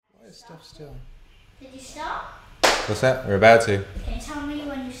There's stuff still. Did you start? What's that? We're about to. Okay, tell me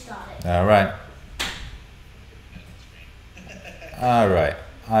when you started. Alright. Alright.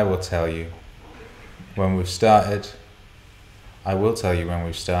 I will tell you when we've started. I will tell you when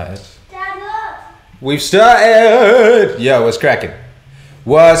we've started. Dad, look! We've started! Yo, what's cracking?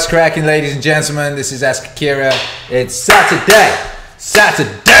 What's cracking, ladies and gentlemen? This is AKIRA. It's Saturday!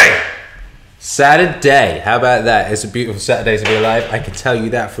 Saturday! Saturday! How about that? It's a beautiful Saturday to be alive. I can tell you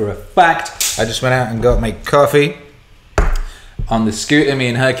that for a fact. I just went out and got my coffee on the scooter. Me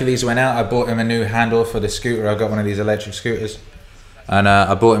and Hercules went out. I bought him a new handle for the scooter. I got one of these electric scooters. And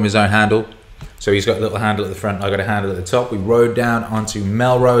I bought him his own handle. So he's got a little handle at the front. I got a handle at the top. We rode down onto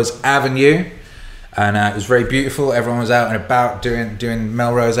Melrose Avenue. And it was very beautiful. Everyone was out and about doing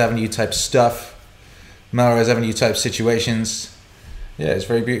Melrose Avenue type stuff. Melrose Avenue type situations. Yeah, it's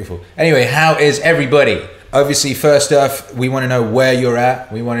very beautiful. Anyway, how is everybody? Obviously, first off, we want to know where you're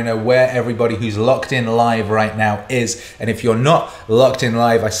at. We want to know where everybody who's locked in live right now is. And if you're not locked in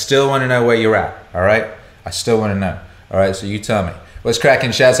live, I still want to know where you're at. All right? I still want to know. All right, so you tell me. What's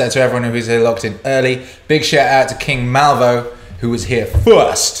cracking? Shouts out to everyone who's here locked in early. Big shout out to King Malvo, who was here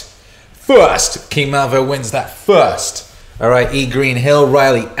first. First. King Malvo wins that first. All right, E. Green Hill,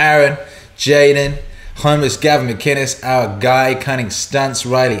 Riley Aaron, Jaden, homeless Gavin McInnes, our guy, Cunning Stunts,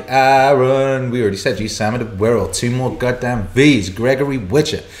 Riley Aaron. We already said you, Sam of the World. Two more goddamn V's. Gregory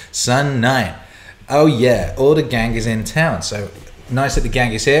Witcher, Sun 9. Oh yeah, all the gang is in town. So nice that the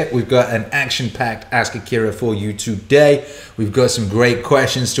gang is here. We've got an action-packed Ask Akira for you today. We've got some great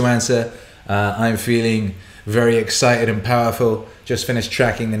questions to answer. I'm feeling very excited and powerful. Just finished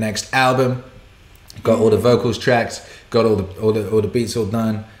tracking the next album. Got all the vocals tracked. Got all the beats all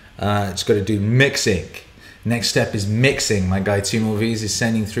done. Just got to do mixing. Next step is mixing. My guy Two More V's is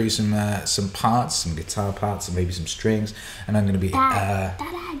sending through some parts, some guitar parts, and maybe some strings, and I'm going to be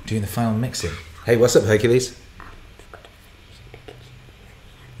doing the final mixing. Hey, what's up, Hercules?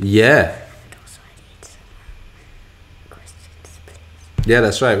 Yeah. Yeah,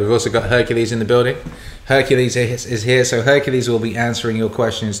 that's right. We've also got Hercules in the building. Hercules is here, so Hercules will be answering your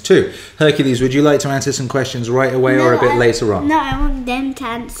questions too. Hercules, would you like to answer some questions right away or a bit later on? No, I want them to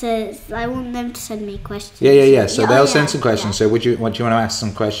answer. I want them to send me questions. Yeah. So they'll send some questions. So would you want to ask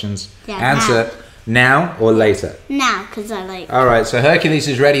some questions? Yeah, answer now or later? Now, because I like. All right, so Hercules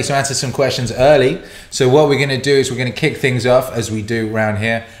is ready to answer some questions early. So what we're going to do is we're going to kick things off, as we do around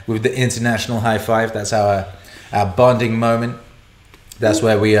here, with the international high five. That's our bonding moment. That's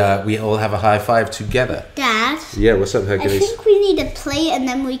where we all have a high five together. Dad. Yeah, what's up, Hercules? I think we need a plate, and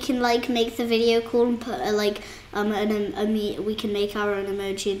then we can make the video call and put we can make our own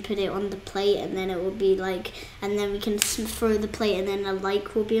emoji and put it on the plate, and then it will be and then we can throw the plate, and then a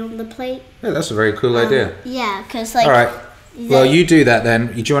like will be on the plate. Yeah, that's a very cool idea. Yeah, because all right. Well, you do that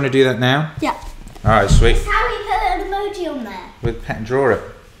then. Do you want to do that now? Yeah. All right, sweet. That's how we put an emoji on there. With pen, draw it.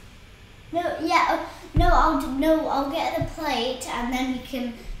 No, yeah. I'll get a plate, and then we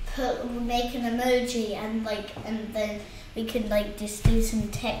can make an emoji, and then we can just do some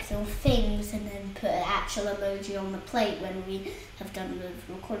text or things, and then put an actual emoji on the plate when we have done the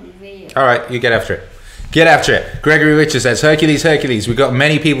recorded video. All right, you get after it. Get after it. Gregory Richards says, Hercules, we've got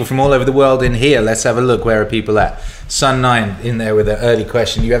many people from all over the world in here. Let's have a look. Where are people at? Sun 9 in there with an early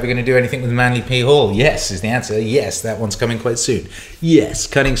question. You ever going to do anything with Manly P. Hall? Yes is the answer. Yes, that one's coming quite soon. Yes,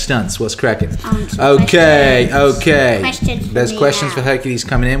 Cunning Stunts. What's cracking? Okay. There's questions for Hercules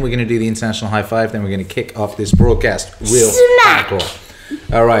coming in. We're going to do the international high five. Then we're going to kick off this broadcast real hardcore.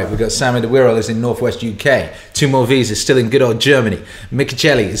 All right, we've got Sam of the Wirral is in Northwest UK. Two More V's is still in good old Germany.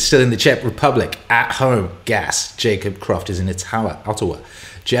 Michelli is still in the Czech Republic. At home, gas. Jacob Croft is in Ottawa.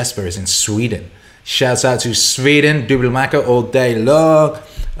 Jesper is in Sweden. Shouts out to Sweden. Dubbelmacka all day long.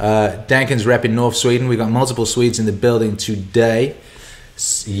 Danken's rep in North Sweden. We've got multiple Swedes in the building today.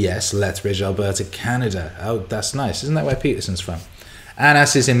 Yes, Lethbridge, Alberta, Canada. Oh, that's nice. Isn't that where Peterson's from?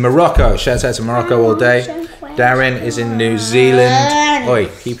 Anas is in Morocco. Shouts out to Morocco all day. Darren is in New Zealand. Oi,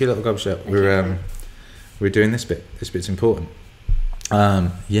 keep your little gob shut. We're doing this bit. This bit's important.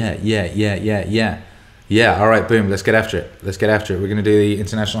 Yeah. All right, boom. Let's get after it. We're gonna do the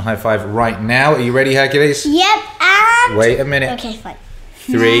international high five right now. Are you ready, Hercules? Yep. And wait a minute. Okay, fine.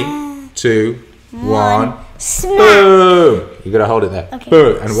 3, 2, 1. Smack. Boom! You gotta hold it there. Okay.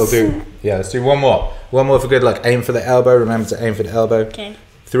 Boom, and we'll do. Yeah, let's do one more. One more for good luck. Aim for the elbow. Remember to aim for the elbow. Okay.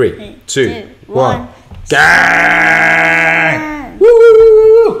 3, 2, 1. 1. Gang!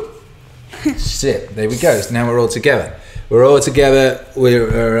 Woo! Shit. There we go. So now we're all together. We're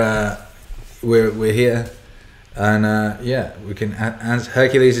here, and we can.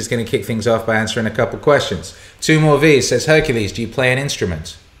 Hercules is going to kick things off by answering a couple questions. Two More V's says, Hercules, do you play an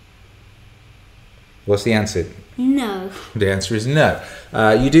instrument? What's the answer? No. The answer is no.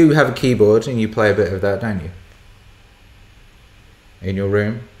 You do have a keyboard and you play a bit of that, don't you? In your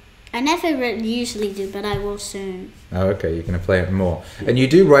room? I never usually do, but I will soon. Oh, okay, you're going to play it more. And you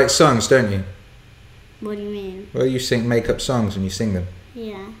do write songs, don't you? What do you mean? Well, you make up songs and you sing them.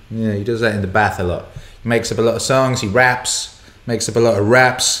 Yeah. Yeah, he does that in the bath a lot. He makes up a lot of songs, he raps, makes up a lot of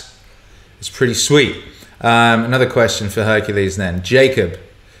raps. It's pretty sweet. Another question for Hercules then. Jacob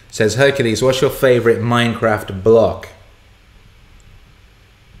says, Hercules, what's your favourite Minecraft block?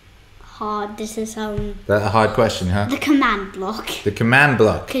 Hard. This is That's a hard question, huh? the command block. The command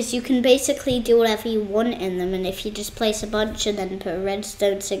block. Because you can basically do whatever you want in them, and if you just place a bunch and then put a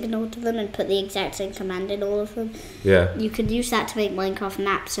redstone signal to them and put the exact same command in all of them, Yeah. you can use that to make Minecraft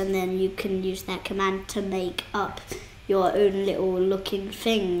maps, and then you can use that command to make up your own little looking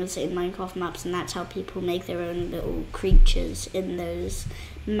things in Minecraft maps, and that's how people make their own little creatures in those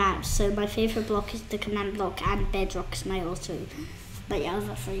maps. So my favourite block is the command block, and Bedrock is my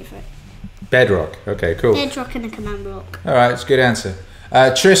other favourite. Bedrock. Okay, cool. Bedrock and the command block. All right, it's a good answer.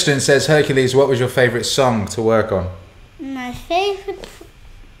 Tristan says, Hercules, what was your favourite song to work on? My favourite...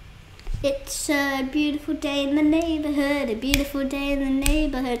 It's a beautiful day in the neighbourhood, a beautiful day in the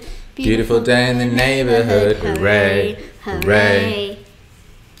neighbourhood. Beautiful day in the neighbourhood, hooray, hooray.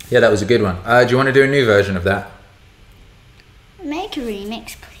 Yeah, that was a good one. Do you want to do a new version of that? Make a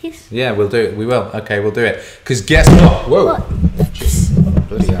remix, please. Yeah, we'll do it. We will. Okay, we'll do it. Because guess what? Whoa. What? Jeez.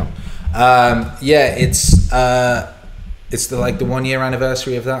 Bloody hell. Yeah, it's the 1 year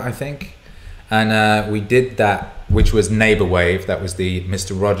anniversary of that, I think. And we did that, which was Neighbor Wave. That was the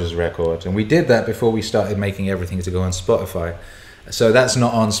Mr. Rogers record. And we did that before we started making everything to go on Spotify. So that's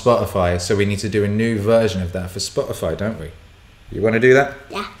not on Spotify. So we need to do a new version of that for Spotify, don't we? You want to do that?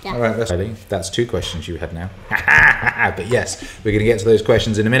 Yeah. All right, that's 2 questions you had now. But yes, we're going to get to those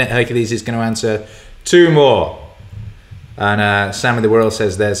questions in a minute. Hercules is going to answer 2 more. And Sam of the World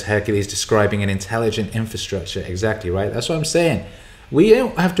says there's Hercules describing an intelligent infrastructure. Exactly, right? That's what I'm saying. We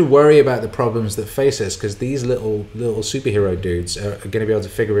don't have to worry about the problems that face us because these little superhero dudes are going to be able to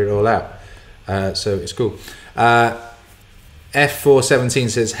figure it all out. So it's cool. F417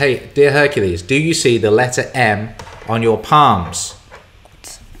 says, hey, dear Hercules, do you see the letter M on your palms?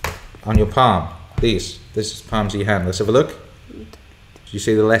 On your palm. This is palms of your hand. Let's have a look. Do you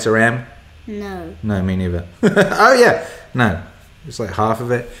see the letter M? No. No, me neither. Oh yeah, no. It's like half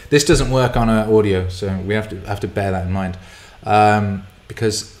of it. This doesn't work on audio, so we have to bear that in mind.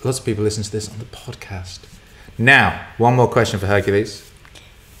 Because lots of people listen to this on the podcast. Now, one more question for Hercules.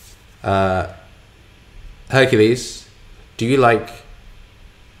 Hercules, do you like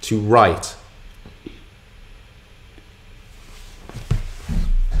to write?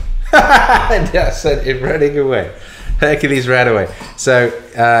 I said it running away. Hercules ran away. So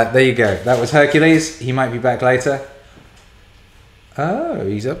there you go. That was Hercules. He might be back later. Oh,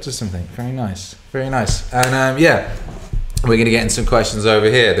 he's up to something. Very nice. Very nice. And yeah, we're going to get into some questions over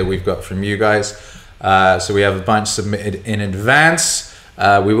here that we've got from you guys. So we have a bunch submitted in advance.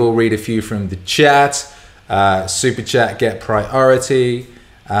 We will read a few from the chat. Super chat, get priority.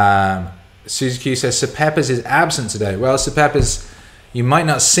 Suzy Q says, Sir Peppers is absent today. Well, Sir Peppers, you might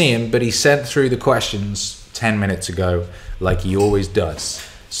not see him, but he sent through the questions 10 minutes ago, like he always does.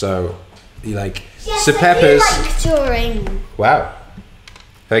 So, Yes, Sir Peppers. Lecturing. Wow.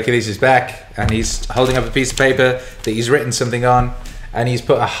 Hercules is back, and he's holding up a piece of paper that he's written something on, and he's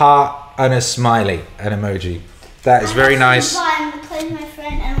put a heart and a smiley, an emoji. That is very nice. I'm playing my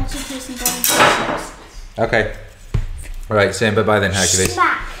friend and also do some demonstrations. Okay. All right, saying bye-bye then, Hercules.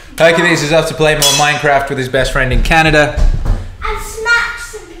 Smack. Hercules is off to play more Minecraft with his best friend in Canada. And smack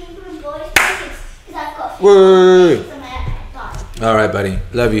some people in boys' faces because I've got Woo! from my All right, buddy.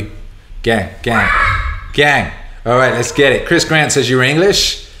 Love you. Gang. All right, let's get it. Chris Grant says you're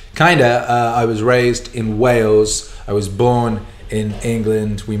English. Kinda. I was raised in Wales. I was born in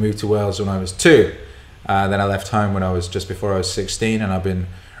England. We moved to Wales when I was 2. Then I left home when I was just before I was 16, and I've been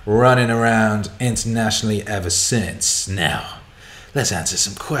running around internationally ever since. Now, let's answer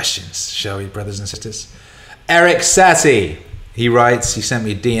some questions, shall we, brothers and sisters? Eric Sati, he writes, he sent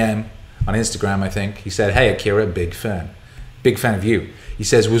me a DM on Instagram, I think. He said, hey, Akira, big fan of you. He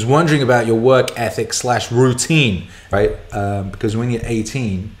says, was wondering about your work ethic / routine, right? Because when you're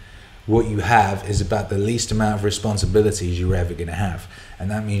 18, what you have is about the least amount of responsibilities you're ever going to have. And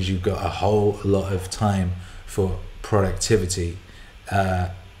that means you've got a whole lot of time for productivity.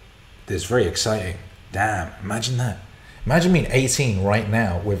 That's very exciting. Damn, imagine that. Imagine being 18 right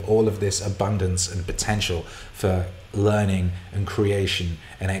now with all of this abundance and potential for learning and creation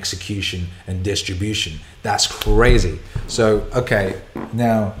and execution and distribution. That's crazy. So, okay,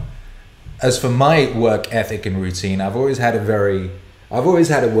 now, as for my work ethic and routine, I've always had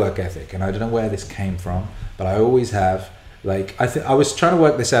a work ethic, and I don't know where this came from, but I always have. Like, I was trying to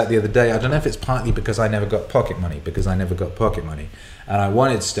work this out the other day. I don't know if it's partly because I never got pocket money, and I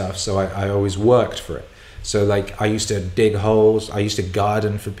wanted stuff, so I always worked for it. So like, I used to dig holes, I used to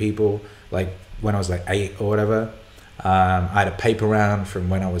garden for people, like when I was like 8 or whatever. I had a paper round from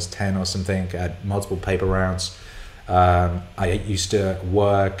when I was 10 or something. I had multiple paper rounds. I used to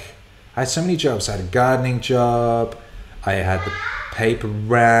work. I had so many jobs. I had a gardening job. I had the paper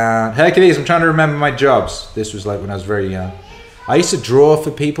round. Hercules, I'm trying to remember my jobs. This was like when I was very young. I used to draw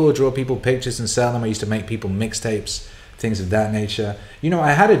people pictures and sell them. I used to make people mixtapes, things of that nature. You know,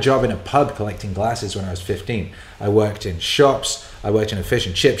 I had a job in a pub collecting glasses when I was 15. I worked in shops. I worked in a fish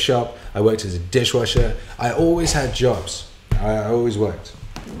and chip shop. I worked as a dishwasher. I always had jobs. I always worked.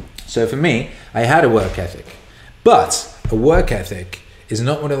 So for me, I had a work ethic. But a work ethic is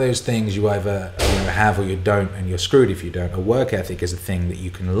not one of those things you either have or you don't, and you're screwed if you don't. A work ethic is a thing that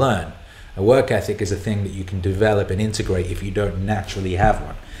you can learn. A work ethic is a thing that you can develop and integrate if you don't naturally have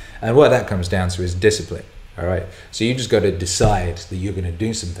one. And what that comes down to is discipline. All right. So you just got to decide that you're going to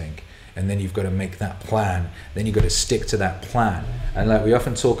do something, and then you've got to make that plan. Then you've got to stick to that plan. And like we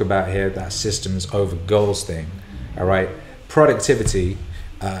often talk about here, that systems over goals thing. All right. Productivity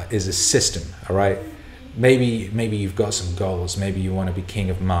is a system. All right. Maybe you've got some goals. Maybe you want to be king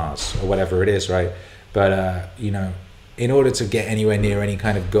of Mars or whatever it is, right? But you know, in order to get anywhere near any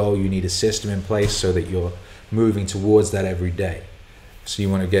kind of goal, you need a system in place so that you're moving towards that every day. So you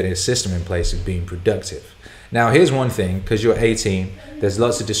want to get a system in place of being productive. Now, here's one thing, because you're 18, there's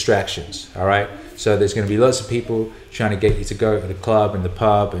lots of distractions, all right? So there's going to be lots of people trying to get you to go to the club and the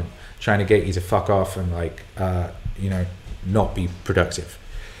pub and trying to get you to fuck off and like, you know, not be productive.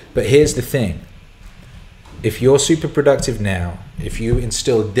 But here's the thing. If you're super productive now, if you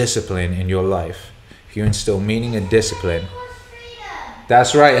instill discipline in your life, if you instill meaning and discipline,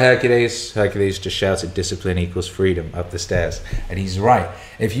 that's right, Hercules. Hercules just shouted discipline equals freedom up the stairs. And he's right.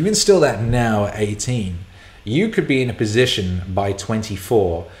 If you instill that now at 18, you could be in a position by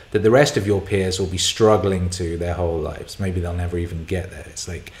 24 that the rest of your peers will be struggling to their whole lives. Maybe they'll never even get there. It's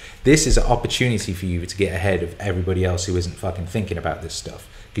like, this is an opportunity for you to get ahead of everybody else who isn't fucking thinking about this stuff.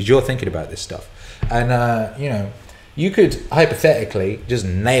 Because you're thinking about this stuff. And, you know, you could hypothetically just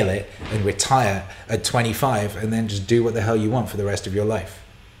nail it and retire at 25 and then just do what the hell you want for the rest of your life.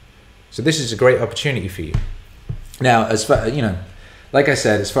 So this is a great opportunity for you. Now, as far, you know, like I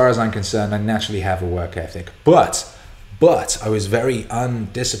said, as far as I'm concerned, I naturally have a work ethic. But I was very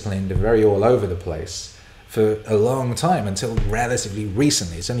undisciplined and very all over the place for a long time until relatively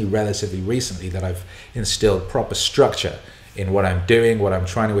recently. It's only relatively recently that I've instilled proper structure in what I'm doing, what I'm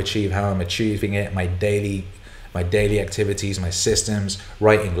trying to achieve, how I'm achieving it, my daily activities, my systems,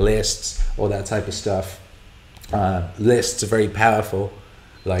 writing lists, all that type of stuff. Lists are very powerful,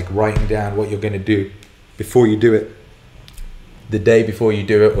 like writing down what you're going to do before you do it, the day before you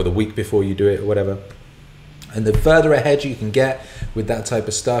do it, or the week before you do it, or whatever. And the further ahead you can get with that type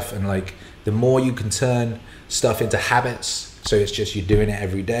of stuff, and like the more you can turn stuff into habits, so it's just you're doing it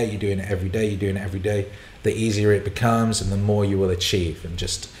every day, the easier it becomes and the more you will achieve, and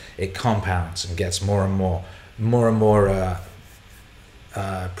just it compounds and gets more and more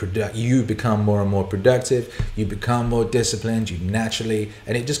you become more and more productive, you become more disciplined, you naturally,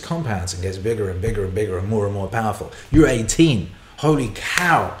 and it just compounds and gets bigger and bigger and bigger and more powerful. You're 18, holy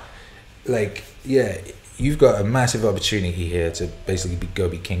cow. Like, yeah, you've got a massive opportunity here to basically go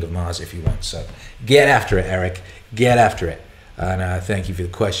be king of Mars if you want. So get after it, Eric, get after it. And thank you for the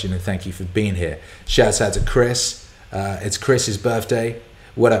question, and thank you for being here. Shouts out to Chris. It's Chris's birthday.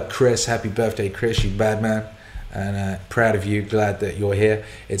 What up, Chris? Happy birthday, Chris, you bad man. And proud of you, glad that you're here.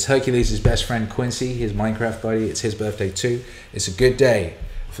 It's Hercules' best friend, Quincy, his Minecraft buddy. It's his birthday too. It's a good day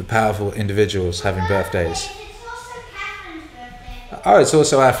for powerful individuals having birthdays. It's also Catherine's birthday. Oh, it's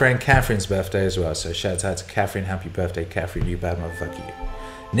also our friend Catherine's birthday as well. So shout out to Catherine. Happy birthday, Catherine, you bad motherfucker, you.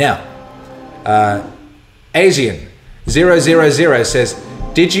 Now, Asian 000 says,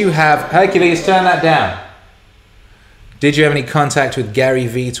 did you have, Hercules, turn that down. Did you have any contact with Gary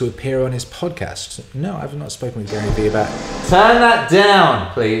Vee to appear on his podcast? No, I've not spoken with Gary Vee about. Turn that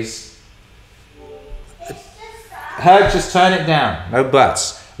down, please. Herc, just turn it down. No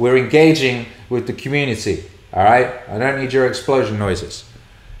buts. We're engaging with the community, all right? I don't need your explosion noises.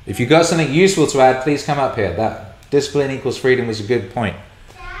 If you got something useful to add, please come up here. That discipline equals freedom was a good point.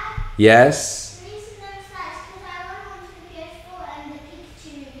 Dad? Yes?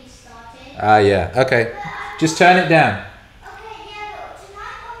 Yeah, okay. Just turn it down. Okay, yeah, but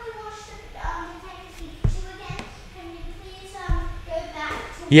tonight when we watch the Detective Pikachu again, can you please go back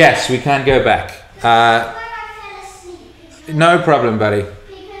to Yes, we can go back. No problem, buddy.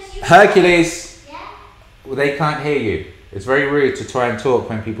 Hercules, well, they can't hear you. It's very rude to try and talk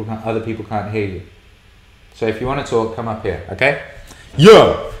when other people can't hear you. So if you want to talk, come up here, okay?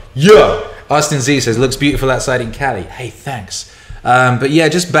 Yo! Austin Z says, looks beautiful outside in Cali. Hey, thanks. But yeah,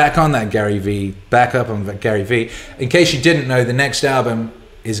 just back on that Gary V. Back up on Gary V. In case you didn't know, the next album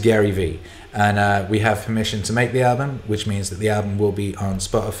is Gary V. And we have permission to make the album, which means that the album will be on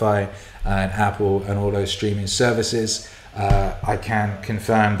Spotify and Apple and all those streaming services. I can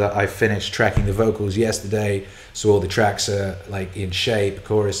confirm that I finished tracking the vocals yesterday, so all the tracks are like in shape,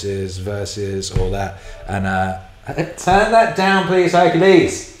 choruses, verses, all that. And turn that down, please,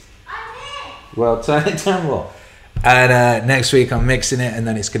 Hercules. Well, turn it down more. And next week I'm mixing it, and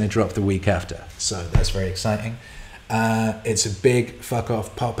then it's going to drop the week after. So that's very exciting. It's a big fuck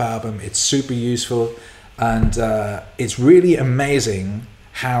off pop album. It's super useful, and it's really amazing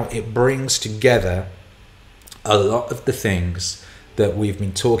how it brings together a lot of the things that we've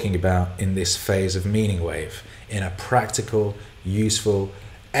been talking about in this phase of Meaning Wave in a practical, useful,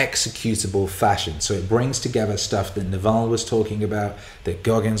 executable fashion. So it brings together stuff that Naval was talking about, that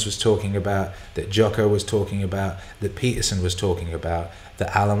Goggins was talking about, that Jocko was talking about, that Peterson was talking about,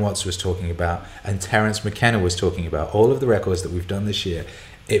 that Alan Watts was talking about, and Terence McKenna was talking about. All of the records that we've done this year,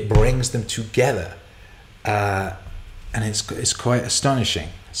 it brings them together, and it's quite astonishing.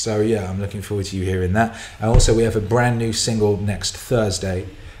 So yeah, I'm looking forward to you hearing that. And also we have a brand new single next Thursday.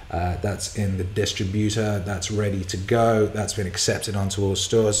 That's in the distributor, that's ready to go, that's been accepted onto all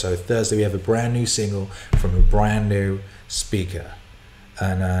stores. So Thursday we have a brand new single from a brand new speaker.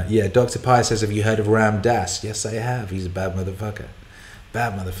 And yeah, Dr. Pi says, have you heard of Ram Dass? Yes, I have. He's a bad motherfucker.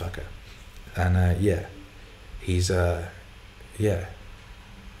 And yeah, he's in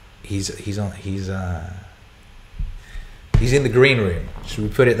the green room. Should we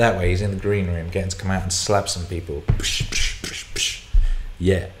put it that way? He's in the green room, getting to come out and slap some people.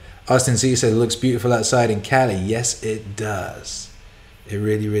 Yeah. Austin C said, it looks beautiful outside in Cali. Yes, it does. It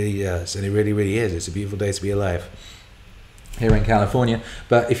really, really does. And it really, really is. It's a beautiful day to be alive here in California.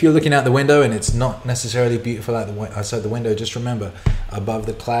 But if you're looking out the window and it's not necessarily beautiful outside the window, just remember, above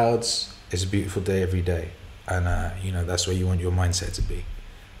the clouds is a beautiful day every day. And, you know, that's where you want your mindset to be.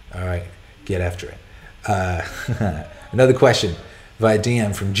 All right, get after it. Another question via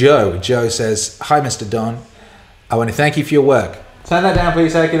DM from Joe. Joe says, hi, Mr. Don. I want to thank you for your work. Turn that down,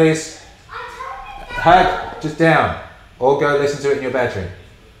 please, Hercules. Herc, just down. Or go listen to it in your bedroom.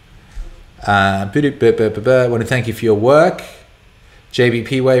 I want to thank you for your work.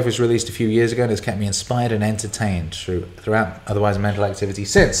 JBP Wave was released a few years ago and has kept me inspired and entertained throughout otherwise mental activity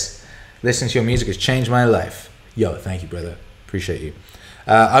since. Listening to your music has changed my life. Yo, thank you, brother. Appreciate you.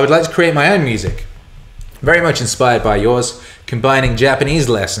 I would like to create my own music. Very much inspired by yours, combining Japanese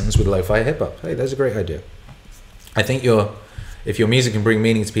lessons with lo-fi hip-hop. Hey, that's a great idea. I think if your music can bring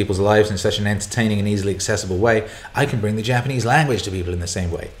meaning to people's lives in such an entertaining and easily accessible way, I can bring the Japanese language to people in the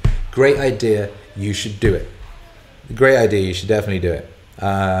same way. Great idea. You should do it. Great idea. You should definitely do it.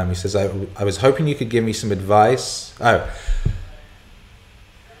 He says, I was hoping you could give me some advice. I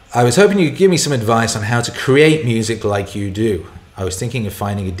was hoping you could give me some advice on how to create music like you do. I was thinking of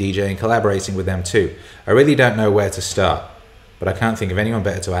finding a DJ and collaborating with them too. I really don't know where to start, but I can't think of anyone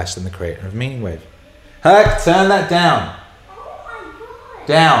better to ask than the creator of Meaning Wave. Herc, turn that down. Oh my God.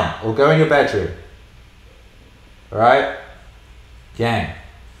 Down, or go in your bedroom. Alright? Gang.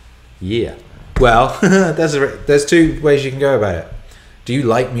 Yeah. Well, there's two ways you can go about it. Do you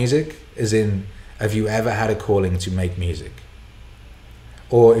like music? As in, have you ever had a calling to make music?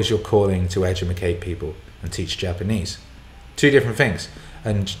 Or is your calling to educate people and teach Japanese? Two different things.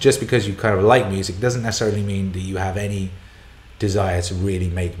 And just because you kind of like music doesn't necessarily mean that you have any desire to really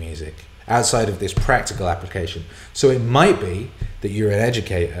make music outside of this practical application. So it might be that you're an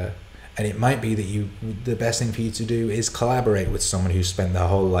educator, and it might be that the best thing for you to do is collaborate with someone who's spent their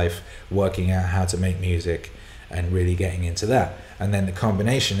whole life working out how to make music and really getting into that. And then the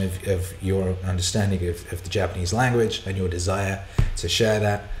combination of your understanding of the Japanese language and your desire to share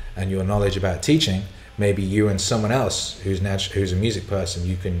that and your knowledge about teaching, maybe you and someone else who's a music person,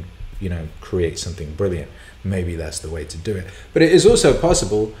 you can, create something brilliant. Maybe that's the way to do it. But it is also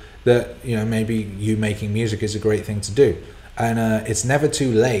possible that, maybe you making music is a great thing to do. And it's never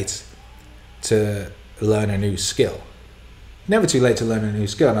too late to learn a new skill. Never too late to learn a new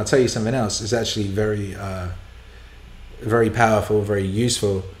skill. And I'll tell you something else. It's actually very, very powerful, very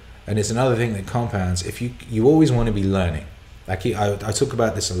useful. And it's another thing that compounds. If you always want to be learning. I talk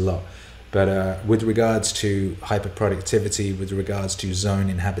about this a lot. But with regards to hyperproductivity, with regards to zone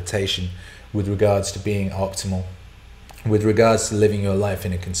inhabitation, with regards to being optimal, with regards to living your life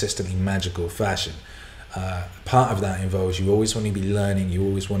in a consistently magical fashion, part of that involves you always want to be learning, you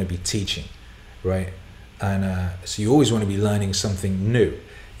always want to be teaching, right? And so you always want to be learning something new.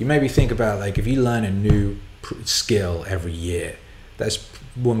 You maybe think about, like, if you learn a new skill every year, that's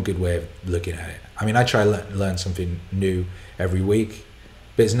one good way of looking at it. I mean, I try to learn something new every week,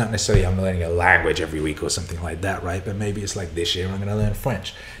 but it's not necessarily I'm learning a language every week or something like that, right? But maybe it's like, this year I'm going to learn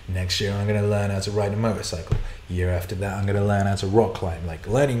French. Next year I'm going to learn how to ride a motorcycle. Year after that I'm going to learn how to rock climb. Like,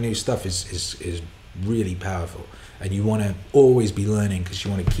 learning new stuff is really powerful, and you want to always be learning because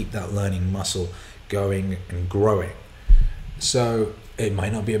you want to keep that learning muscle going and growing. So it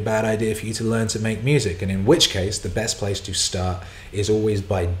might not be a bad idea for you to learn to make music, and in which case the best place to start is always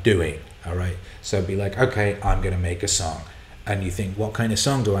by doing. All right, so be like, okay, I'm gonna make a song, and you think, what kind of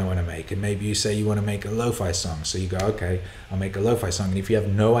song do I want to make? And maybe you say you want to make a lo-fi song, so you go, okay, I'll make a lo-fi song. And if you have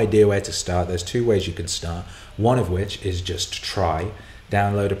no idea where to start, there's two ways you can start, one of which is just to try,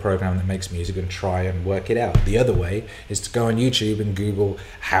 download a program that makes music and try and work it out. The other way is to go on YouTube and Google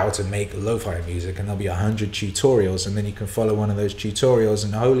how to make lo-fi music, and there'll be 100 tutorials, and then you can follow one of those tutorials,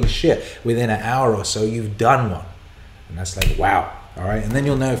 and holy shit, within an hour or so you've done one. And that's like, wow. All right, and then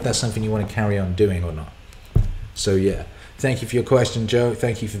you'll know if that's something you want to carry on doing or not. So yeah, thank you for your question, Joe.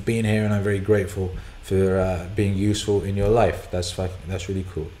 Thank you for being here, and I'm very grateful for being useful in your life. That's really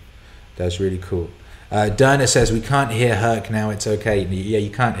cool. That's really cool. Dinah says, we can't hear Herc now, it's okay. Yeah, you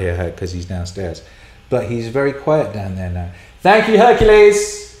can't hear Herc because he's downstairs. But he's very quiet down there now. Thank you,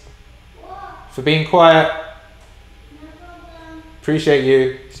 Hercules, for being quiet. No problem. Appreciate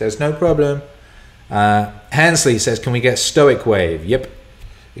you. Says, no problem. Hansley says, can we get Stoic Wave? Yep.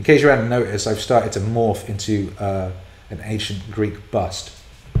 In case you hadn't noticed, I've started to morph into an ancient Greek bust,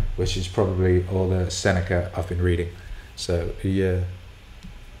 which is probably all the Seneca I've been reading. So, yeah.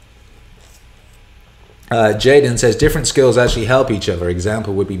 Jaden says, different skills actually help each other.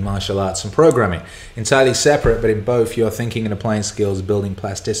 Example would be martial arts and programming. Entirely separate, but in both you're thinking and applying skills, building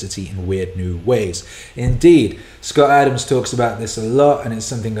plasticity in weird new ways. Indeed, Scott Adams talks about this a lot, and it's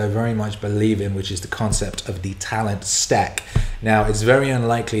something I very much believe in, which is the concept of the talent stack. Now, it's very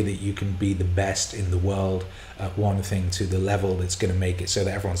unlikely that you can be the best in the world at one thing to the level that's going to make it so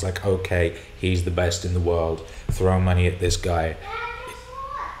that everyone's like, okay, he's the best in the world, throw money at this guy.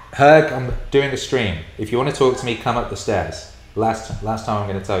 Herc, I'm doing a stream. If you want to talk to me, come up the stairs. Last time I'm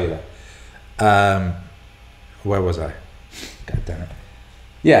going to tell you that. Where was I? God damn it.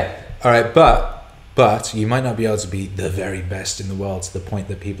 Yeah. All right. But you might not be able to be the very best in the world to the point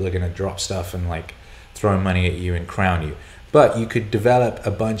that people are going to drop stuff and like throw money at you and crown you. But you could develop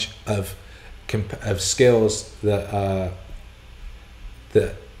a bunch of skills that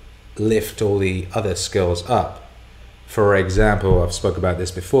lift all the other skills up. For example, I've spoke about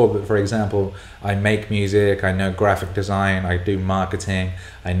this before, but for example, I make music, I know graphic design, I do marketing,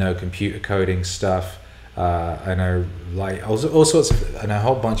 I know computer coding stuff, I know like all sorts of, and a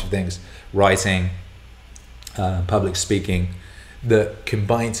whole bunch of things, writing, public speaking, that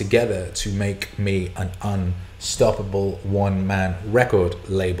combine together to make me an unstoppable one-man record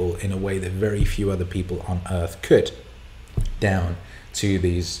label in a way that very few other people on earth could, down to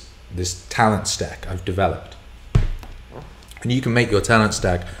this talent stack I've developed. And you can make your talent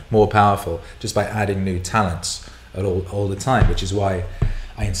stack more powerful just by adding new talents all the time, which is why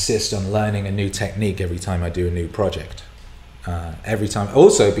I insist on learning a new technique every time I do a new project. Every time.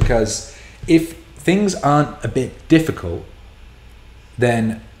 Also, because if things aren't a bit difficult,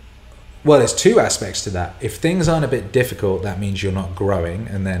 then, well, there's two aspects to that. If things aren't a bit difficult, that means you're not growing,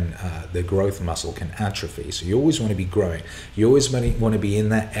 and then the growth muscle can atrophy. So you always want to be growing. You always want to be in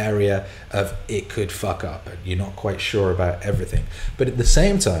that area of it could fuck up, and you're not quite sure about everything. But at the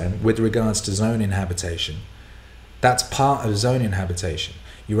same time, with regards to zone inhabitation, that's part of zone inhabitation.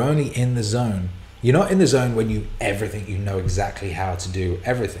 You're only in the zone. You're not in the zone when you know exactly how to do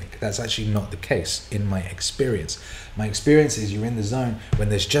everything. That's actually not the case in my experience. My experience is you're in the zone when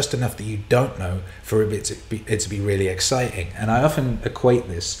there's just enough that you don't know for it to be really exciting. And I often equate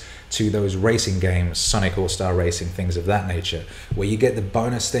this to those racing games, Sonic All-Star Racing, things of that nature, where you get the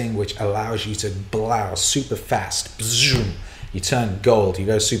bonus thing which allows you to blow super fast. Zoom. You turn gold, you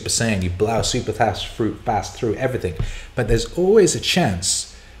go Super Saiyan, you blow super fast through everything. But there's always a chance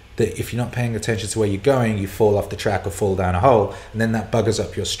that if you're not paying attention to where you're going, you fall off the track or fall down a hole, and then that buggers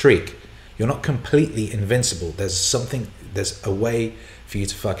up your streak. You're not completely invincible. There's a way for you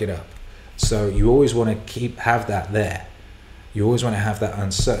to fuck it up. So you always want to have that there. You always want to have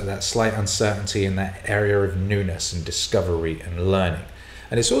that slight uncertainty in that area of newness and discovery and learning.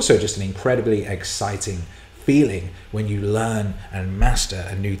 And it's also just an incredibly exciting feeling when you learn and master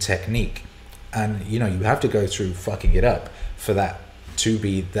a new technique. And you know, you have to go through fucking it up for that to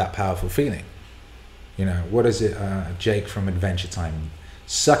be that powerful feeling. You know, what is it, Jake from Adventure Time?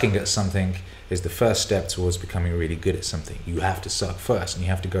 Sucking at something is the first step towards becoming really good at something. You have to suck first, and you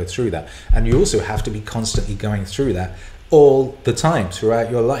have to go through that. And you also have to be constantly going through that all the time throughout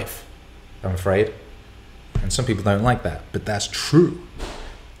your life, I'm afraid. And some people don't like that, but that's true.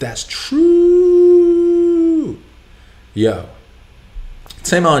 That's true. Yo.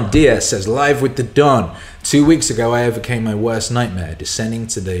 Timon Diaz says, live with the Don. 2 weeks ago, I overcame my worst nightmare, descending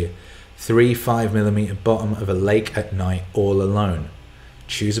to the 5mm bottom of a lake at night all alone.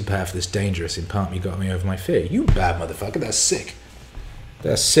 Choose a path that's dangerous. In part, you got me over my fear. You bad motherfucker. That's sick.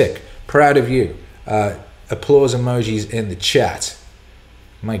 That's sick. Proud of you. Applause emojis in the chat.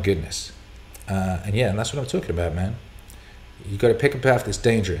 My goodness. And yeah, and that's what I'm talking about, man. You got to pick a path that's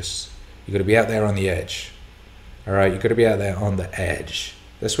dangerous. You got to be out there on the edge. All right, you got to be out there on the edge.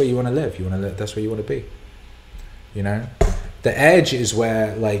 That's where you want to live. You want to live. That's where you want to be. You know, the edge is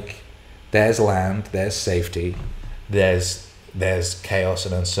where, like, there's land, there's safety, there's chaos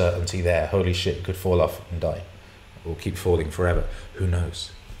and uncertainty there. Holy shit, you could fall off and die, or keep falling forever. Who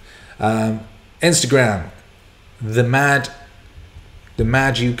knows? Instagram, the Mad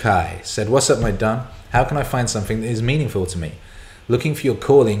Yukai said, "What's up, my Don? How can I find something that is meaningful to me? Looking for your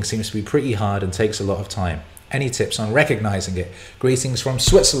calling seems to be pretty hard and takes a lot of time. Any tips on recognizing it? Greetings from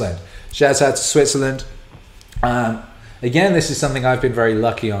Switzerland." Shouts out to Switzerland. Again, this is something I've been very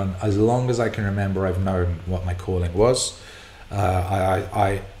lucky on. As long as I can remember, I've known what my calling was.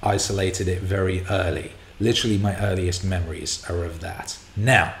 I isolated it very early. Literally, my earliest memories are of that.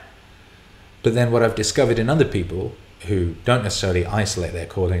 Now, but then what I've discovered in other people who don't necessarily isolate their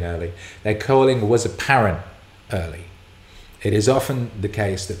calling early, their calling was apparent early. It is often the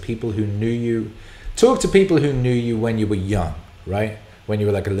case that people who knew you, talk to people who knew you when you were young, right? When you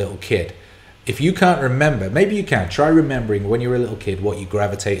were like a little kid. If you can't remember, maybe you can. Try remembering when you were a little kid what you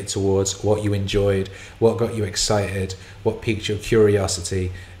gravitated towards, what you enjoyed, what got you excited, what piqued your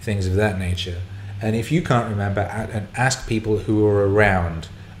curiosity, things of that nature. And if you can't remember, and ask people who were around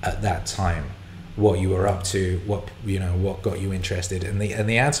at that time what you were up to, what got you interested. And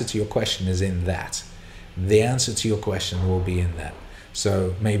the answer to your question is in that. The answer to your question will be in that.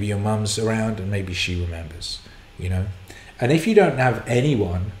 So maybe your mum's around and maybe she remembers, you know. And if you don't have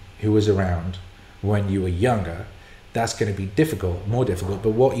anyone who was around when you were younger, that's going to be difficult, more difficult. But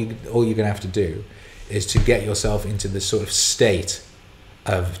all you're going to have to do is to get yourself into the sort of state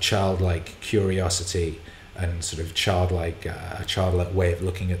of childlike curiosity and sort of childlike way of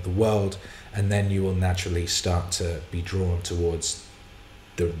looking at the world, and then you will naturally start to be drawn towards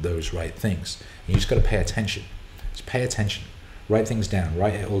those right things. And you just got to pay attention. Just pay attention. Write things down.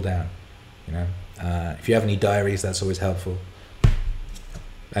 Write it all down. You know, if you have any diaries, that's always helpful.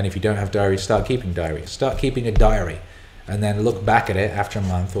 And if you don't have diaries, start keeping diaries. Start keeping a diary, and then look back at it after a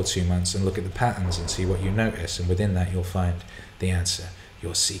month or 2 months and look at the patterns and see what you notice. And within that, you'll find the answer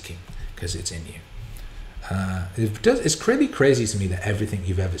you're seeking, because it's in you. It's really crazy to me that everything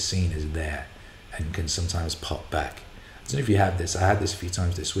you've ever seen is there and can sometimes pop back. I don't know if you had this. I had this a few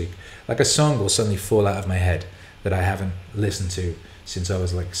times this week. Like a song will suddenly fall out of my head that I haven't listened to since I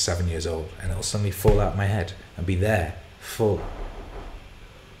was like 7 years old, and it'll suddenly fall out of my head and be there, full.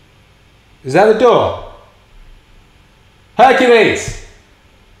 Is that the door? Hercules!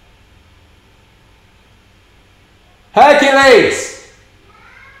 Hercules!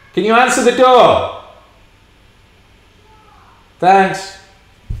 Can you answer the door? Thanks.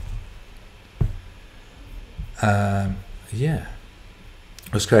 Yeah.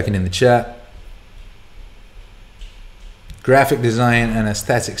 What's cracking in the chat? Graphic design and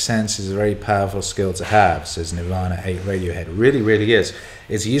aesthetic sense is a very powerful skill to have, says Nirvana 8 Radiohead. Really, really is.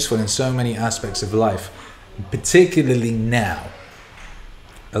 It's useful in so many aspects of life, particularly now.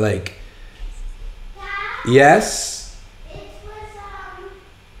 Like, yes?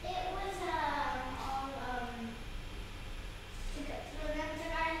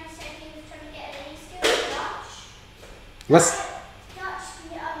 What's... Dutch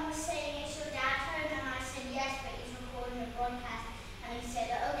was saying it's your dad home, and I said yes, but he's recording a broadcast, and he said,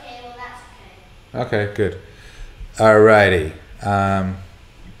 okay, well that's okay. Okay, good. Alrighty.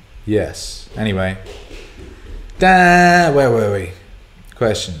 Yes. Anyway. Where were we?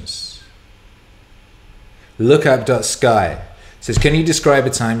 Questions. Lookup.sky says, can you describe a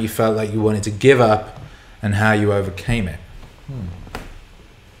time you felt like you wanted to give up and how you overcame it?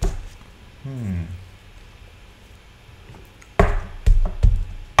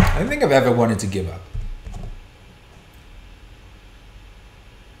 I don't think I've ever wanted to give up.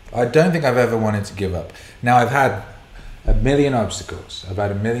 I don't think I've ever wanted to give up. Now, I've had a million obstacles. I've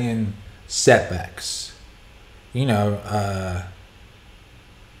had a million setbacks. You know,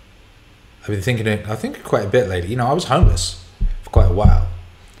 I've been thinking it. I think quite a bit lately. You know, I was homeless for quite a while,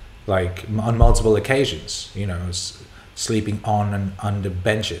 like on multiple occasions. You know, I was sleeping on and under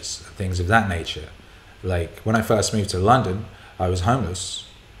benches, things of that nature. Like when I first moved to London, I was homeless,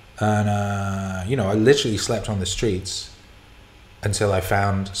 and you know, I literally slept on the streets until I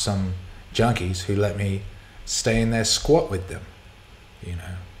found some junkies who let me stay in their squat with them. You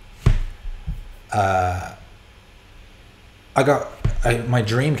know, my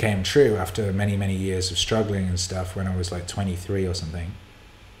dream came true after many years of struggling and stuff when I was like 23 or something,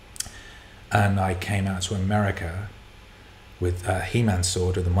 and I came out to America with a He-Man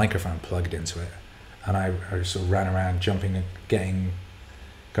sword with a microphone plugged into it, and I sort of ran around jumping and going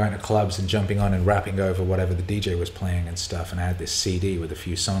to clubs and jumping on and rapping over whatever the DJ was playing and stuff, and I had this CD with a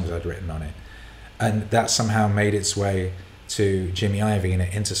few songs I'd written on it, and that somehow made its way to Jimmy Iovine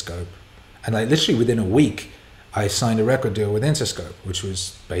at Interscope, and like literally within a week I signed a record deal with Interscope, which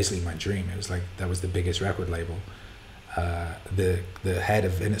was basically my dream. It was like, that was the biggest record label. The head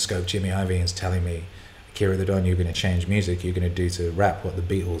of Interscope, Jimmy Iovine, is telling me, Akira the Don, you're going to change music. You're going to do to rap what the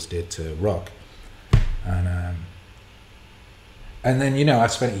Beatles did to rock. And then, you know, I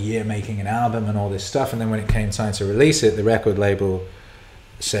spent a year making an album and all this stuff. And then when it came time to release it, the record label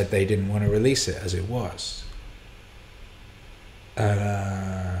said they didn't want to release it as it was.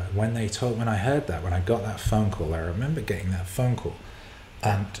 When I heard that, when I got that phone call, I remember getting that phone call,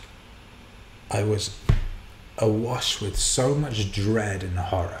 and I was awash with so much dread and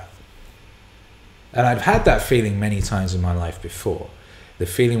horror. And I've had that feeling many times in my life before. The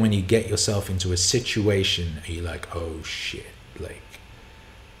feeling when you get yourself into a situation and you're like, oh shit, like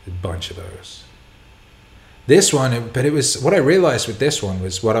a bunch of those. This one, but it was, what I realized with this one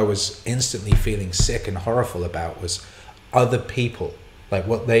was what I was instantly feeling sick and horrible about was other people, like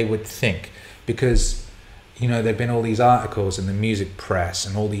what they would think, because you know there'd been all these articles in the music press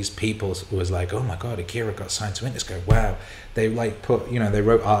and all these people was like, oh my god, Akira got signed to Interscope, wow. They like put, you know, they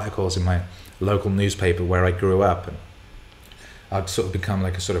wrote articles in my local newspaper where I grew up, and I'd sort of become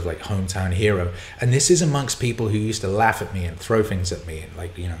like a sort of like hometown hero. And this is amongst people who used to laugh at me and throw things at me and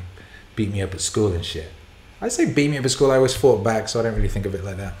like, you know, beat me up at school and shit. I say beat me up at school, I always fought back, so I don't really think of it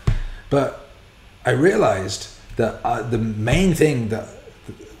like that. But I realized that the main thing that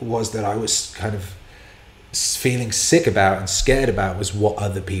was that I was kind of feeling sick about and scared about was what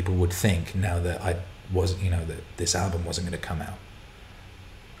other people would think now that I wasn't, you know, that this album wasn't going to come out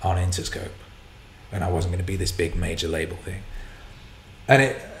on Interscope and I wasn't going to be this big major label thing. And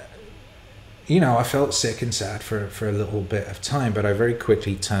it, you know, I felt sick and sad for a little bit of time, but I very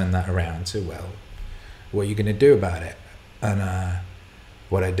quickly turned that around to, well, what are you going to do about it? And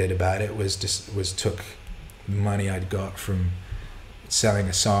what I did about it was took money I'd got from selling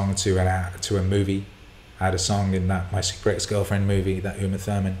a song to a movie. I had a song in that My Secret Ex-Girlfriend movie, that Uma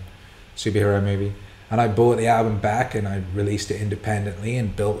Thurman superhero movie, and I bought the album back and I released it independently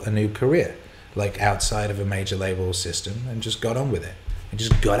and built a new career, like outside of a major label system, and just got on with it and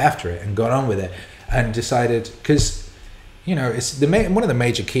just got after it and got on with it and decided, because you know, it's one of the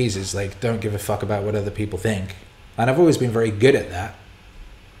major keys is like, don't give a fuck about what other people think, and I've always been very good at that.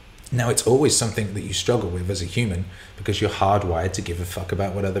 Now, it's always something that you struggle with as a human because you're hardwired to give a fuck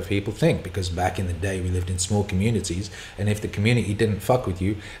about what other people think, because back in the day we lived in small communities, and if the community didn't fuck with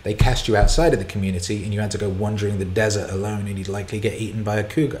you, they cast you outside of the community and you had to go wandering the desert alone, and you'd likely get eaten by a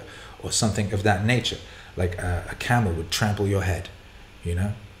cougar or something of that nature. Like a camel would trample your head, you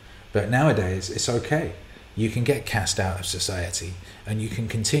know? But nowadays, it's okay. You can get cast out of society and you can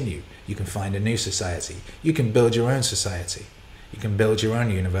continue. You can find a new society. You can build your own society. You can build your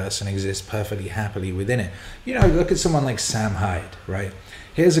own universe and exist perfectly happily within it. You know, look at someone like Sam Hyde, right?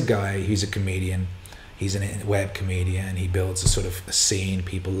 Here's a guy who's a comedian. He's a web comedian, and he builds a sort of a scene.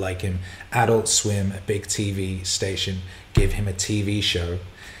 People like him. Adult Swim, a big TV station, give him a TV show.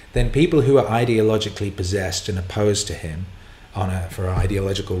 Then people who are ideologically possessed and opposed to him for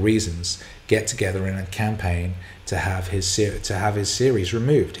ideological reasons get together in a campaign to have his series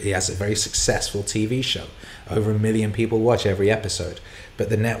removed. He has a very successful TV show. Over 1 million people watch every episode, but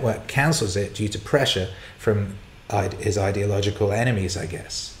the network cancels it due to pressure from his ideological enemies, I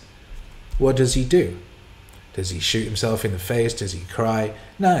guess. What does he do? Does he shoot himself in the face? Does he cry?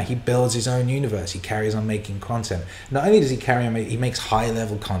 No, he builds his own universe. He carries on making content. Not only does he carry on, he makes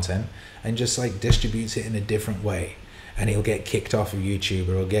high-level content and just like distributes it in a different way. And he'll get kicked off of YouTube,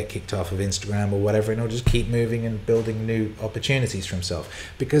 or he'll get kicked off of Instagram or whatever, and he'll just keep moving and building new opportunities for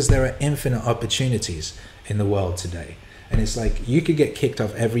himself, because there are infinite opportunities in the world today. And it's like, you could get kicked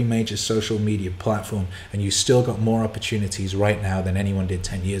off every major social media platform and you still got more opportunities right now than anyone did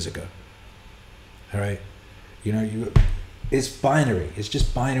 10 years ago. All right, it's binary. It's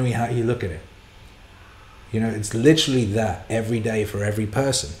just binary how you look at it. It's literally that every day for every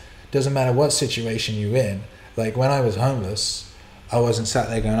person. Doesn't matter what situation you're in. Like when I was homeless, I wasn't sat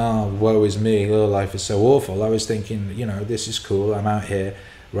there going, oh, woe is me, oh, life is so awful. I was thinking, this is cool, I'm out here,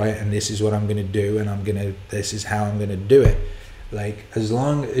 right? And this is what I'm gonna do, and this is how I'm gonna do it. Like, as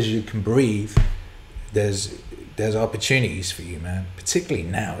long as you can breathe, there's opportunities for you, man. Particularly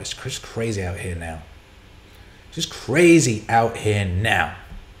now, it's just crazy out here now. Just crazy out here now.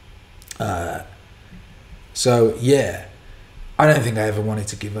 So yeah, I don't think I ever wanted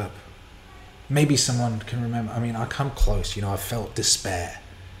to give up. Maybe someone can remember. I mean, I come close, I felt despair,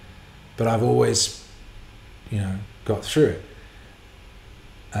 but I've always, got through it.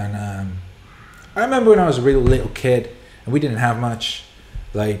 And I remember when I was a real little kid and we didn't have much,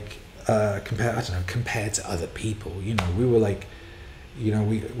 like, compared to other people, we were like,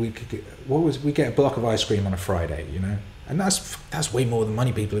 we could get, we get a block of ice cream on a Friday, and that's way more than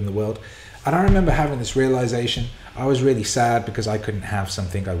many people in the world. And I remember having this realization. I was really sad because I couldn't have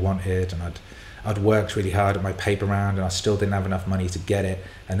something I wanted, and I'd worked really hard at my paper round and I still didn't have enough money to get it.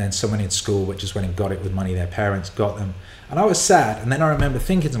 And then someone in school just went and got it with money their parents got them. And I was sad. And then I remember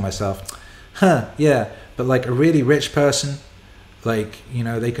thinking to myself, yeah, but like a really rich person, like,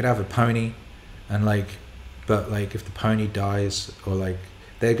 they could have a pony, and but if the pony dies, or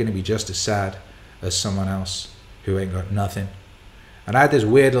they're going to be just as sad as someone else who ain't got nothing. And I had this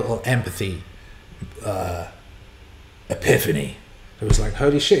weird little empathy epiphany. It was like,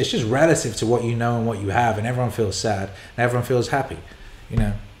 holy shit, it's just relative to what you know and what you have, and everyone feels sad and everyone feels happy,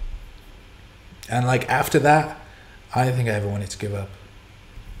 And after that, I don't think I ever wanted to give up.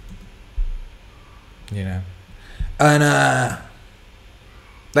 And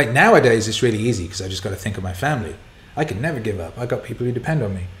nowadays it's really easy because I just got to think of my family. I could never give up. I got people who depend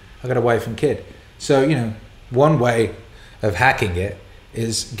on me. I got a wife and kid. So, one way of hacking it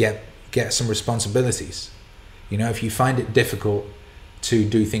is get some responsibilities. If you find it difficult to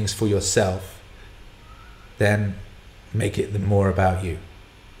do things for yourself, then make it more about you.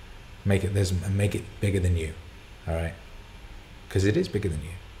 Make it bigger than you. All right? Because it is bigger than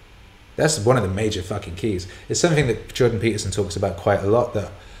you. That's one of the major fucking keys. It's something that Jordan Peterson talks about quite a lot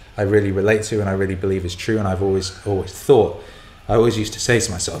that I really relate to and I really believe is true, and I've always thought. I always used to say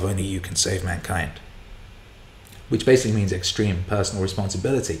to myself, only you can save mankind. Which basically means extreme personal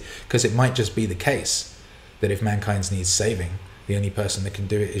responsibility, because it might just be the case that if mankind needs saving, the only person that can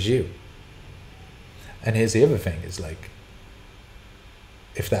do it is you. And here's the other thing, is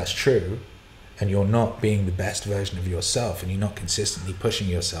if that's true, and you're not being the best version of yourself, and you're not consistently pushing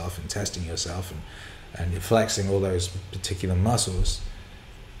yourself and testing yourself and you're flexing all those particular muscles,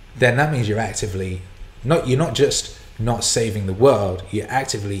 then that means you're not just not saving the world, you're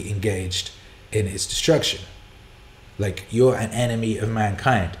actively engaged in its destruction. You're an enemy of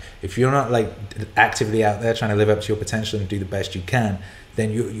mankind. If you're not actively out there trying to live up to your potential and do the best you can,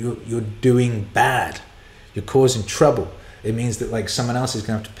 then you're doing bad. You're causing trouble. It means that someone else is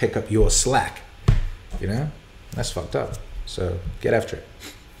going to have to pick up your slack. That's fucked up. So get after it.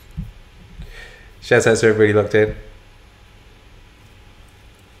 Shouts out to everybody locked in.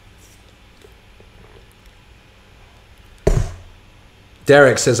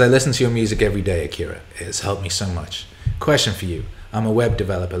 Derek says, I listen to your music every day, Akira. It has helped me so much. Question for you. I'm a web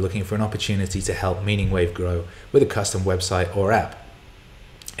developer looking for an opportunity to help Meaning Wave grow with a custom website or app.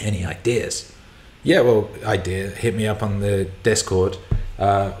 Any ideas? Yeah, well, idea. Hit me up on the Discord.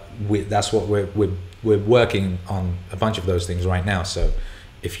 That's what we're working on, a bunch of those things right now. So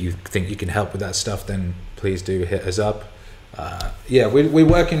if you think you can help with that stuff, then please do hit us up. We're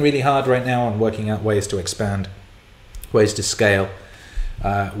working really hard right now on working out ways to expand, ways to scale,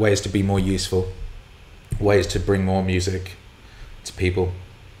 ways to be more useful, ways to bring more music to people,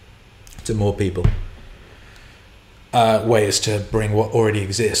 to more people, ways to bring what already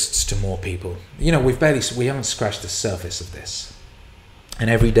exists to more people. We haven't scratched the surface of this. And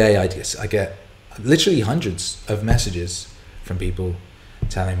every day I get literally hundreds of messages from people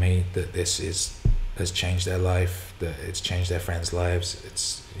telling me that this has changed their life, that it's changed their friends' lives,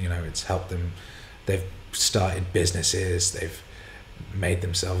 it's helped them, they've started businesses, they've made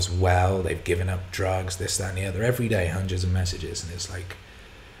themselves well, they've given up drugs, this, that, and the other. Every day, hundreds of messages, and it's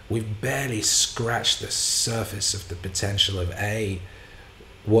we've barely scratched the surface of the potential of A,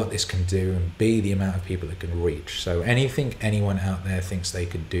 what this can do, and B, the amount of people it can reach. So anything anyone out there thinks they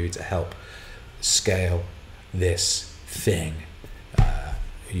could do to help scale this thing,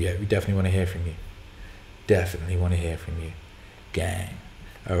 we definitely want to hear from you. Definitely want to hear from you. Gang.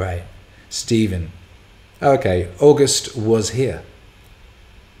 All right. Stephen. Okay, August was here.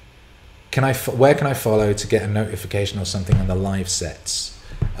 where can I follow to get a notification or something on the live sets?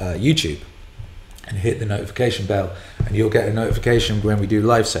 YouTube, and hit the notification bell, and you'll get a notification when we do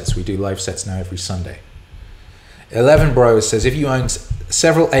live sets. We do live sets now every Sunday. 11 Bros says, if you owned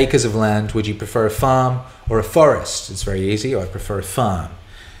several acres of land, would you prefer a farm or a forest? It's very easy. I prefer a farm.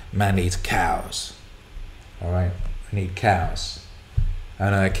 Man needs cows. All right, I need cows,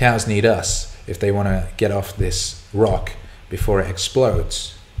 and cows need us if they want to get off this rock before it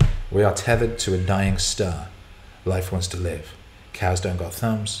explodes. We are tethered to a dying star. Life wants to live. Cows don't got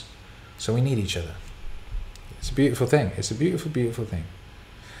thumbs, so we need each other. It's a beautiful thing. It's a beautiful, beautiful thing.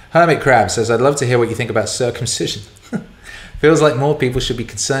 Hermit Crab says, I'd love to hear what you think about circumcision. Feels like more people should be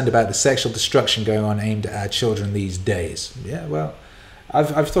concerned about the sexual destruction going on aimed at our children these days. Yeah, well,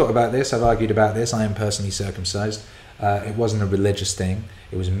 I've thought about this. I've argued about this. I am personally circumcised. It wasn't a religious thing.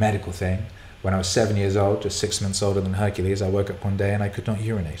 It was a medical thing. When I was 7 years old, just 6 months older than Hercules, I woke up one day and I could not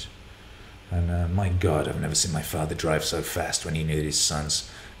urinate. And my God, I've never seen my father drive so fast when he knew that his son's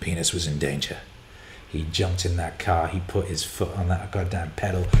penis was in danger. He jumped in that car. He put his foot on that goddamn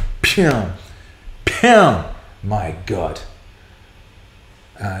pedal. Pew! Pew! My God.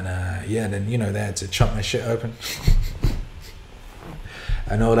 And then, they had to chop my shit open.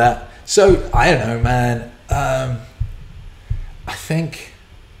 And all that. So, I don't know, man. I think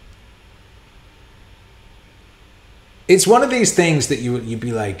it's one of these things that you'd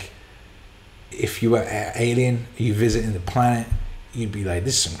be like, if you were an alien, you visiting the planet, you'd be like,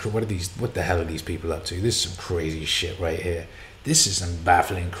 what the hell are these people up to? This is some crazy shit right here. This is some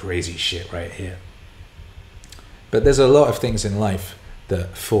baffling, crazy shit right here. But there's a lot of things in life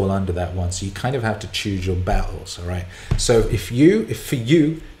that fall under that one. So you kind of have to choose your battles, all right? So if for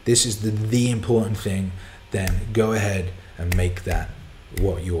you, this is the important thing, then go ahead and make that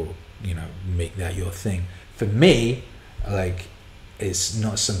make that your thing. For me, it's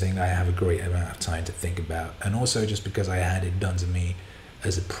not something I have a great amount of time to think about. And also just because I had it done to me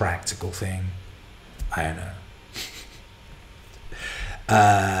as a practical thing, I don't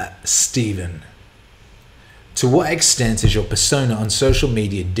know. Stephen, to what extent is your persona on social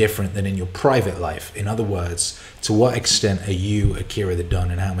media different than in your private life? In other words, to what extent are you Akira the Don,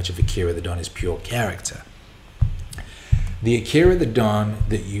 and how much of Akira the Don is pure character? The Akira the Don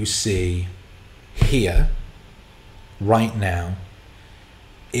that you see here, right now,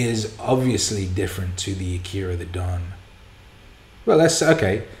 is obviously different to the Akira the Don. Well, this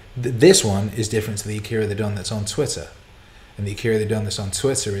one is different to the Akira the Don that's on Twitter. And the Akira the Don that's on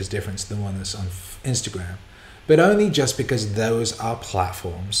Twitter is different to the one that's on Instagram. But only just because those are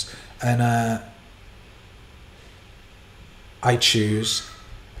platforms. And I choose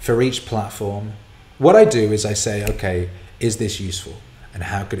for each platform. What I do is I say, okay, is this useful? And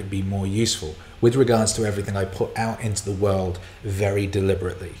how could it be more useful? With regards to everything I put out into the world very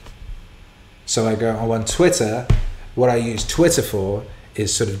deliberately. So I go on Twitter, what I use Twitter for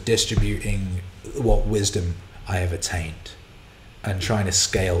is sort of distributing what wisdom I have attained and trying to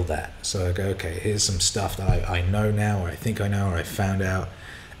scale that. So I go, okay, here's some stuff that I know now, or I think I know, or I found out,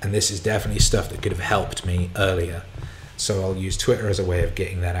 and this is definitely stuff that could have helped me earlier. So I'll use Twitter as a way of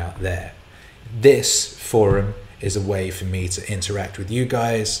getting that out there. This forum is a way for me to interact with you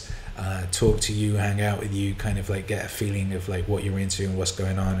guys, talk to you, hang out with you, kind of get a feeling of what you're into and what's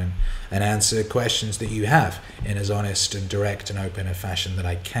going on, and answer questions that you have in as honest and direct and open a fashion that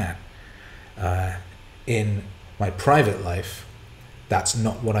I can. In my private life, that's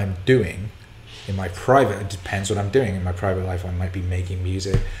not what I'm doing. In my private, it depends what I'm doing. In my private life, I might be making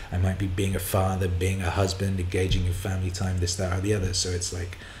music, I might be being a father, being a husband, engaging in family time, this, that, or the other. So it's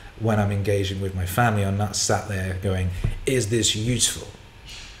when I'm engaging with my family, I'm not sat there going, is this useful?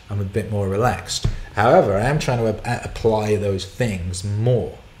 I'm a bit more relaxed. However, I am trying to apply those things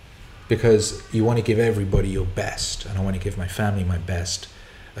more, because you want to give everybody your best, and I want to give my family my best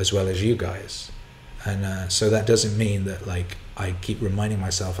as well as you guys. And so that doesn't mean that I keep reminding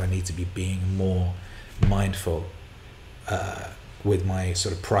myself I need to be being more mindful with my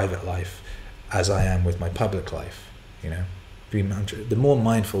sort of private life as I am with my public life, The more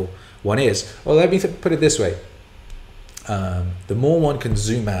mindful one is, or let me put it this way, the more one can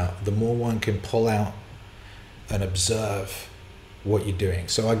zoom out, the more one can pull out and observe what you're doing.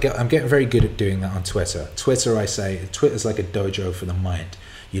 So I'm getting very good at doing that on Twitter. Twitter's like a dojo for the mind.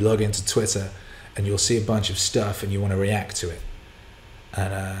 You log into Twitter and you'll see a bunch of stuff and you want to react to it.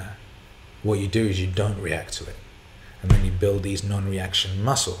 And what you do is you don't react to it. And then you build these non-reaction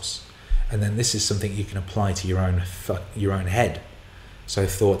muscles. And then this is something you can apply to your own head. So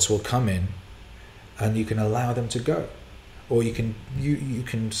thoughts will come in and you can allow them to go. Or you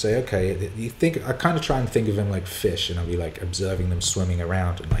can say, okay, I kind of try and think of them like fish, and I'll be observing them swimming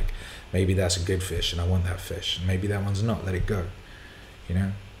around and Maybe that's a good fish and I want that fish. And maybe that one's not, let it go. You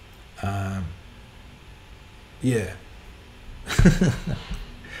know? Yeah.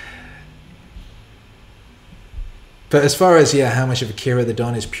 But as far as, how much of Akira the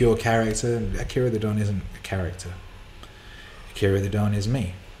Don is pure character, Akira the Don isn't a character. Akira the Don is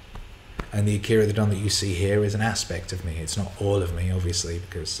me. And the Akira the Don that you see here is an aspect of me. It's not all of me, obviously,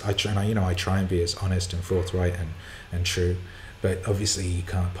 because I try and be as honest and forthright and true. But obviously you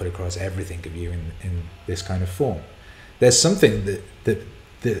can't put across everything of you in this kind of form. There's something that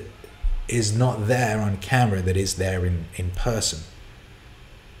is not there on camera that is there in person,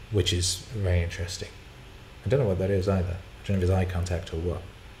 which is very interesting. I don't know what that is either. I don't know if it's eye contact or what.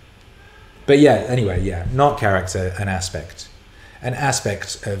 But anyway, not character, an aspect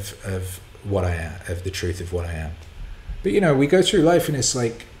of what I am, of the truth of what I am. But we go through life and it's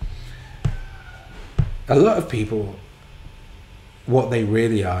like a lot of people, what they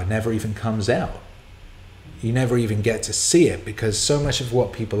really are never even comes out. You never even get to see it, because so much of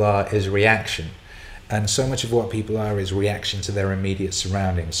what people are is reaction. And so much of what people are is reaction to their immediate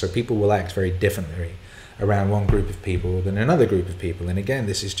surroundings. So people will act very differently around one group of people than another group of people. And again,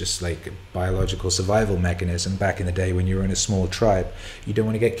 this is just like a biological survival mechanism. Back in the day when you were in a small tribe, you don't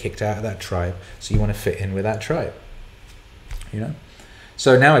want to get kicked out of that tribe, so you want to fit in with that tribe.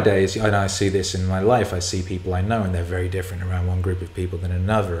 So nowadays, and I see this in my life, I see people I know and they're very different around one group of people than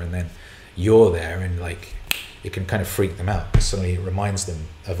another, and then you're there and like it can kind of freak them out, because suddenly it reminds them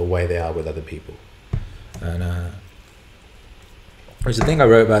of a way they are with other people. And there's a thing I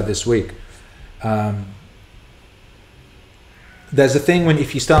wrote about this week. There's a thing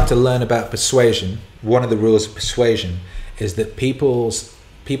if you start to learn about persuasion, one of the rules of persuasion is that people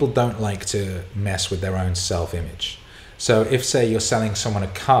don't like to mess with their own self-image. So if, say, you're selling someone a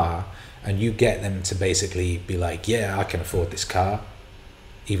car and you get them to basically be like, yeah, I can afford this car,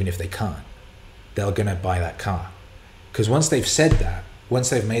 even if they can't, they're going to buy that car. Because once they've said that, once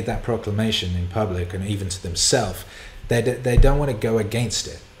they've made that proclamation in public and even to themselves, they don't want to go against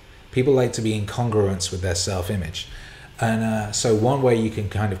it. People like to be in congruence with their self-image. And so one way you can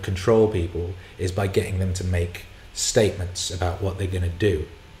kind of control people is by getting them to make statements about what they're going to do.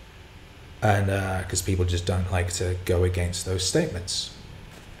 And because people just don't like to go against those statements.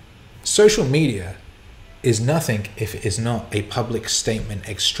 Social media is nothing if it is not a public statement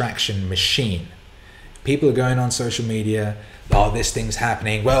extraction machine. People are going on social media, oh, this thing's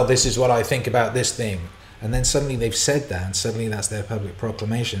happening, well, this is what I think about this thing. And then suddenly they've said that, and suddenly that's their public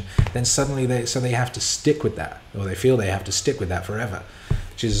proclamation. Then suddenly they have to stick with that, or they feel they have to stick with that forever,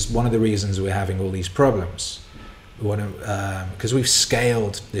 which is one of the reasons we're having all these problems. Because we've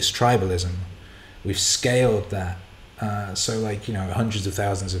scaled this tribalism, we've scaled that. So like, hundreds of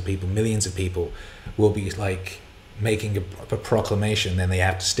thousands of people, millions of people will be like making a proclamation, then they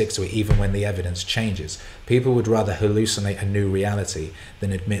have to stick to it even when the evidence changes. People would rather hallucinate a new reality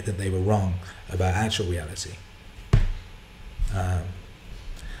than admit that they were wrong about actual reality.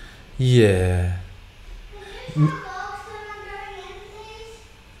 Yeah.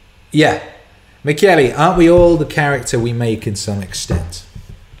 Michele, aren't we all the character we make in some extent?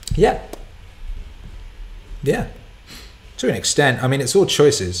 Yeah. To an extent. I mean, it's all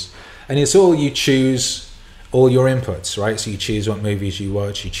choices. And it's all you choose, all your inputs, right? So you choose what movies you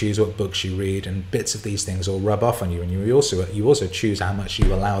watch, you choose what books you read, and bits of these things all rub off on you. And you also choose how much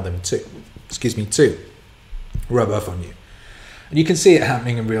you allow them to rub off on you. And you can see it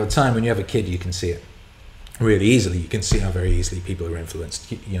happening in real time. When you have a kid, you can see it really easily. You can see how very easily people are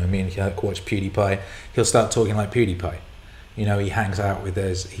influenced. Me and Kirk watch PewDiePie. He'll start talking like PewDiePie. He hangs out with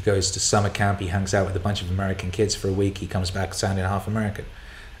he goes to summer camp, he hangs out with a bunch of American kids for a week, he comes back sounding half American.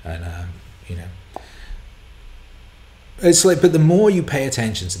 And, it's like, but the more you pay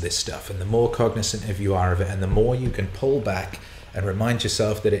attention to this stuff and the more cognizant of you are of it, and the more you can pull back and remind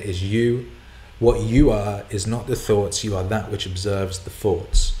yourself that it is you, what you are is not the thoughts, you are that which observes the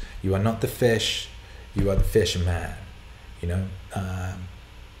thoughts. You are not the fish, you are the fisherman,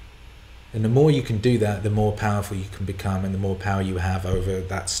 and the more you can do that, the more powerful you can become, and the more power you have over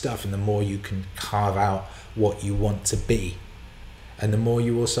that stuff, and the more you can carve out what you want to be, and the more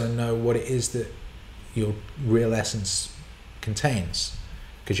you also know what it is that your real essence contains,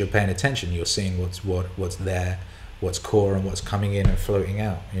 because you're paying attention, you're seeing what's there, what's core, and what's coming in and floating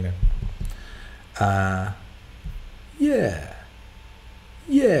out.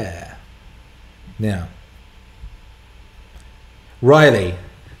 Now, Riley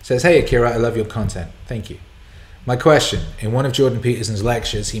says, hey Akira, I love your content. Thank you. My question, in one of Jordan Peterson's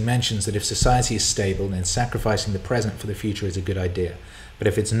lectures, he mentions that if society is stable, then sacrificing the present for the future is a good idea. But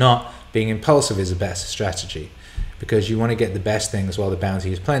if it's not, being impulsive is the best strategy. because you want to get the best things while the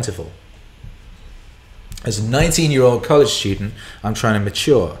bounty is plentiful. As a 19-year-old college student, I'm trying to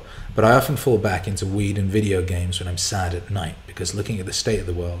mature, but I often fall back into weed and video games when I'm sad at night, because looking at the state of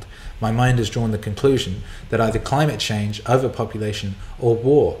the world, my mind has drawn the conclusion that either climate change, overpopulation, or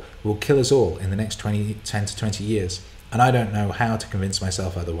war will kill us all in the next 10 to 20 years, and I don't know how to convince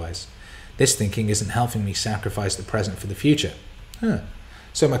myself otherwise. This thinking isn't helping me sacrifice the present for the future.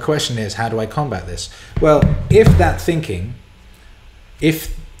 So my question is, how do I combat this? Well, if that thinking,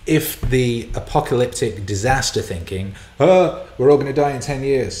 if the apocalyptic disaster thinking, we're all going to die in 10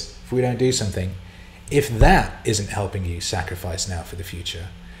 years if we don't do something, if that isn't helping you sacrifice now for the future,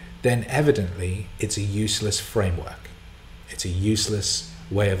 then evidently it's a useless framework. It's a useless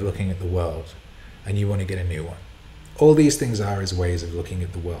way of looking at the world, and you want to get a new one. All these things are is ways of looking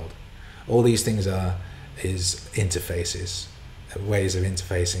at the world. All these things are is interfaces, ways of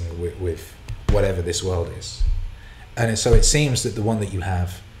interfacing with whatever this world is. And so it seems that the one that you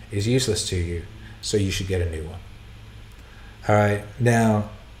have is useless to you, so you should get a new one. All right, now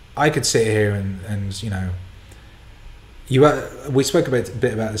I could sit here and you know, we spoke a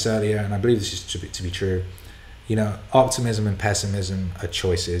bit about this earlier, and I believe this is to be true. You know, optimism and pessimism are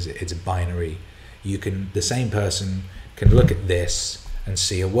choices. It's a binary. The same person can look at this and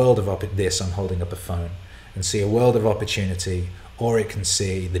see a world of this. I'm holding up a phone, and see a world of opportunity, or it can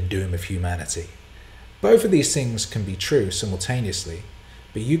see the doom of humanity. Both of these things can be true simultaneously,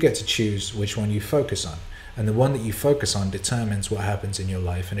 but you get to choose which one you focus on. And the one that you focus on determines what happens in your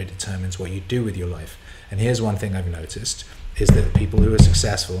life, and it determines what you do with your life. And here's one thing I've noticed, is that people who are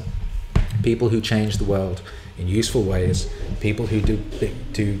successful, people who change the world in useful ways, people who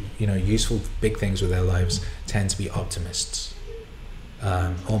do useful big things with their lives, tend to be optimists.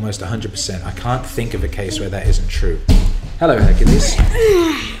 Almost 100%. I can't think of a case where that isn't true. Hello, Hercules.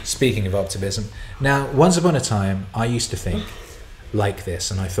 Speaking of optimism, now, once upon a time, I used to think like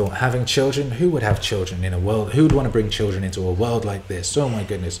this, and I thought, having children, who would have children in a world, who would want to bring children into a world like this? Oh my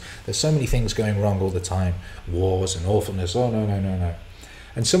goodness, there's so many things going wrong all the time, wars and awfulness. Oh no.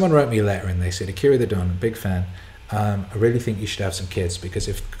 And someone wrote me a letter and they said, Akira the Don, big fan, I really think you should have some kids, because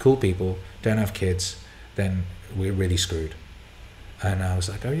if cool people don't have kids, then we're really screwed. And I was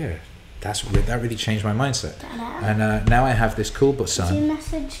like, oh yeah, that really changed my mindset. And now I have this cool son. Did you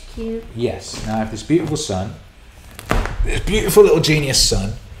message Q? Yes, now I have this beautiful son, this beautiful little genius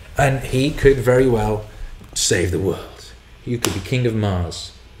son, and he could very well save the world. You could be king of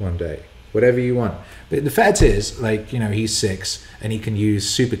Mars one day, whatever you want. But the fact is, like, you know, he's 6 and he can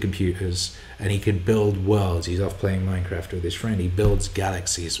use supercomputers and he can build worlds. He's off playing Minecraft with his friend. He builds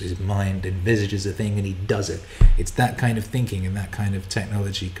galaxies. His mind envisages a thing and he does it. It's that kind of thinking and that kind of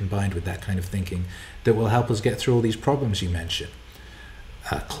technology combined with that kind of thinking that will help us get through all these problems you mentioned.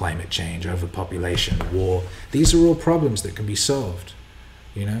 Climate change, overpopulation, war. These are all problems that can be solved,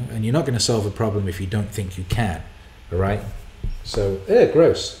 you know, and you're not going to solve a problem if you don't think you can, all right? So,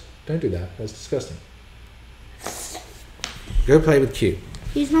 gross. Don't do that. That's disgusting. Go play with Q.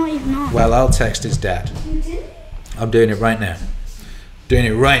 He's not even on. Well, I'll text his dad. You did? I'm doing it right now. Doing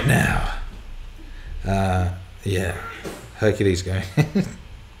it right now. Yeah. Hercules going.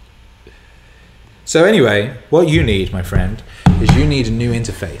 So anyway, what you need, my friend, is you need a new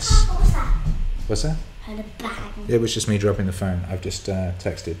interface. What's that? What's that? I heard a bang. It was just me dropping the phone. I've just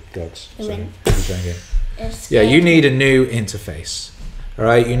texted Gogs. It went. Keep going again. It's Yeah, scared. you need a new interface. All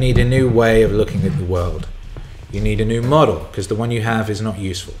right, you need a new way of looking at the world. You need a new model, because the one you have is not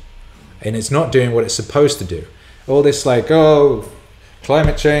useful, and it's not doing what it's supposed to do. All this like, oh,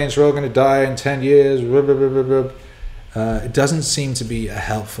 climate change, we're all going to die in 10 years. Blah, blah, blah, blah, blah. It doesn't seem to be a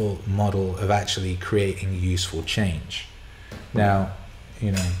helpful model of actually creating useful change. Now,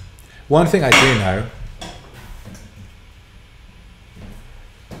 you know, one thing I do know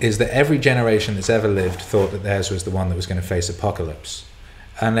is that every generation that's ever lived thought that theirs was the one that was going to face apocalypse.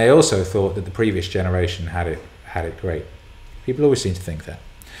 And they also thought that the previous generation had it great. People always seem to think that.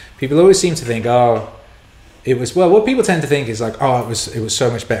 People always seem to think, oh, it was, well, what people tend to think is like, oh, it was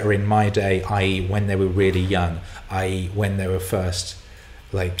so much better in my day, i.e. when they were really young, i.e. when they were first,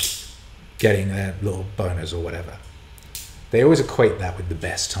 like, getting their little boners or whatever. They always equate that with the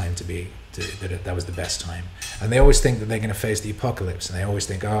best time that was the best time. And they always think that they're going to face the apocalypse, and they always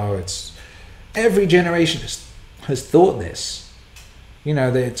think, oh, it's, every generation has thought this. You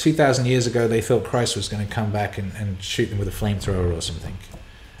know, 2,000 years ago, they thought Christ was going to come back and shoot them with a flamethrower or something.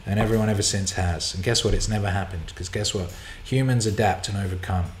 And everyone ever since has. And guess what? It's never happened. Because guess what? Humans adapt and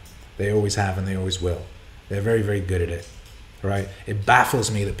overcome. They always have and they always will. They're very, very good at it. Right? It baffles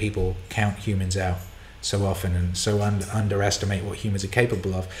me that people count humans out. so often and so underestimate what humans are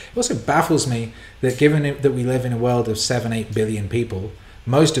capable of. It also baffles me that given that we live in a world of 7-8 billion people,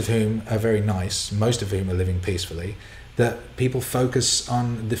 most of whom are very nice, most of whom are living peacefully, that people focus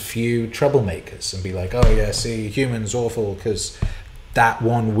on the few troublemakers and be like, oh yeah, see, humans awful because that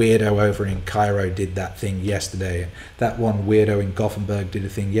one weirdo over in Cairo did that thing yesterday, and that one weirdo in Gothenburg did a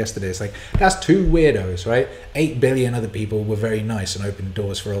thing yesterday. It's like, that's 2 weirdos, right? 8 billion other people were very nice and opened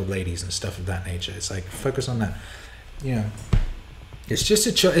doors for old ladies and stuff of that nature. It's like, focus on that. You know, it's just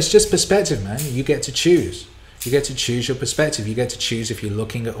it's just perspective, man. You get to choose. You get to choose your perspective. You get to choose if you're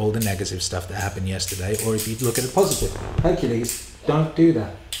looking at all the negative stuff that happened yesterday or if you look at the positive. Hercules, don't do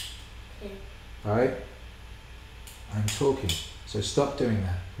that. All right? I'm talking. So stop doing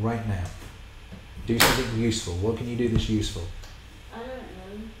that right now. Do something useful. What can you do that's useful? I don't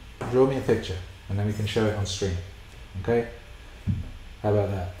know. Draw me a picture and then we can show it on stream. Okay? How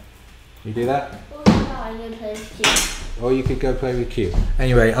about that? You do that? Oh no, I'm going to play with Q. Or you could go play with Q.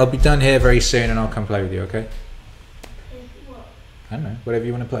 Anyway, I'll be done here very soon and I'll come play with you, okay? What? I don't know. Whatever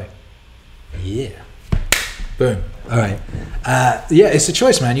you want to play. Yeah. Boom. All right. Yeah, it's a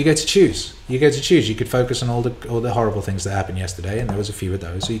choice, man. You get to choose. You get to choose. You could focus on all the horrible things that happened yesterday, and there was a few of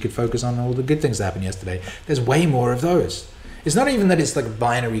those. So you could focus on all the good things that happened yesterday. There's way more of those. It's not even that it's like a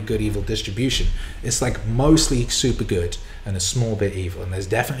binary good-evil distribution. It's like mostly super good and a small bit evil. And there's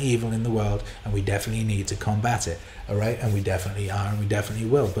definitely evil in the world, and we definitely need to combat it. All right? And we definitely are, and we definitely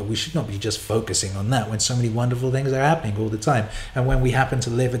will. But we should not be just focusing on that when so many wonderful things are happening all the time. And when we happen to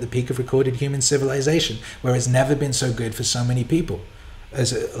live at the peak of recorded human civilization, where it's never been so good for so many people,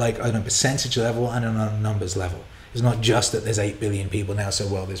 as like on a percentage level and on a numbers level. It's not just that there's 8 billion people now, so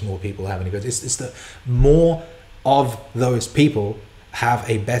well, there's more people having a good. It's that more of those people have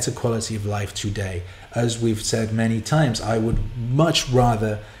a better quality of life today. As we've said many times, I would much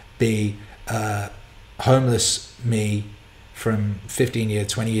rather be homeless me from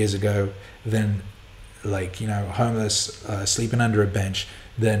 20 years ago than like, you know, homeless sleeping under a bench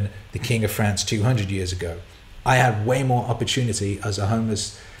than the King of France 200 years ago. I had way more opportunity as a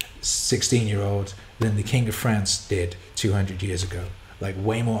homeless 16-year-old than the King of France did 200 years ago. Like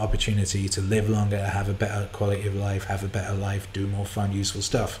way more opportunity to live longer, have a better quality of life, have a better life, do more fun, useful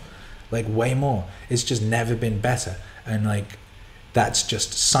stuff. Like way more. It's just never been better. And like, that's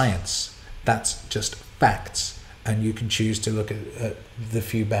just science. That's just facts. And you can choose to look at the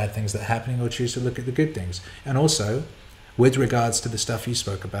few bad things that are happening or choose to look at the good things. And also, with regards to the stuff you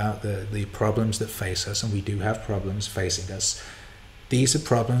spoke about, the problems that face us, and we do have problems facing us, these are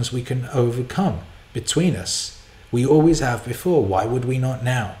problems we can overcome between us. We always have before. Why would we not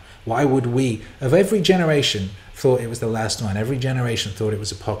now? Why would we, of every generation, thought it was the last one? Every generation thought it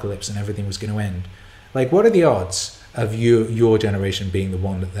was apocalypse and everything was going to end. Like, what are the odds of your generation being the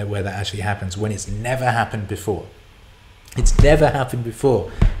one where that actually happens when it's never happened before? It's never happened before.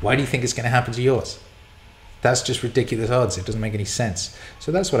 Why do you think it's going to happen to yours? That's just ridiculous odds. It doesn't make any sense.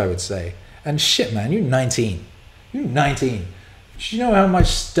 So that's what I would say. And shit, man, you're 19. You're 19. Do you know how much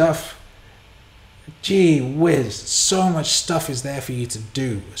stuff? Gee whiz, so much stuff is there for you to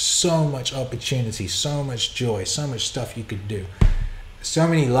do. So much opportunity, so much joy, so much stuff you could do. So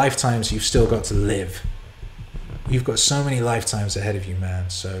many lifetimes you've still got to live. You've got so many lifetimes ahead of you, man.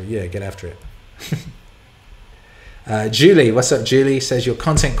 So yeah, get after it. Julie, what's up, Julie? Says your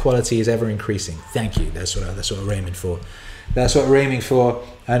content quality is ever increasing. Thank you. That's what we're aiming for. That's what we're aiming for,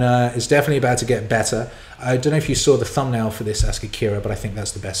 and it's definitely about to get better. I don't know if you saw the thumbnail for this Ask AKIRA, but I think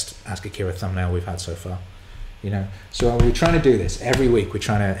that's the best Ask AKIRA thumbnail we've had so far. You know, so we're trying to do this every week. We're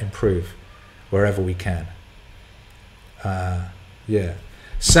trying to improve wherever we can. Yeah.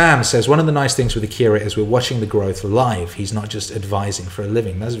 Sam says one of the nice things with AKIRA is we're watching the growth live. He's not just advising for a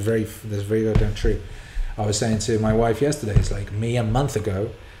living. That's very goddamn true. I was saying to my wife yesterday, it's like me a month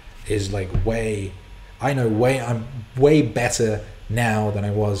ago is like I'm way better now than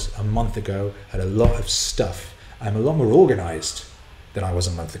I was a month ago at a lot of stuff. I'm a lot more organized than I was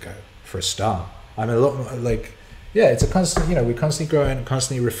a month ago, for a start. I'm a lot more like, yeah, it's a constant, you know, we're constantly growing,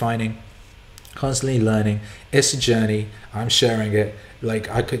 constantly refining, constantly learning. It's a journey. I'm sharing it.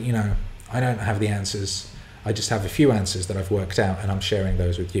 Like I could, you know, I don't have the answers. I just have a few answers that I've worked out, and I'm sharing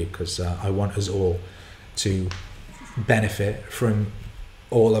those with you because I want us all to benefit from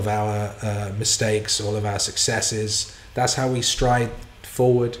all of our mistakes, all of our successes. That's how we stride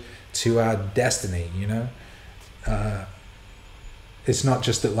forward to our destiny, you know? It's not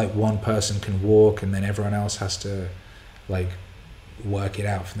just that like one person can walk and then everyone else has to like work it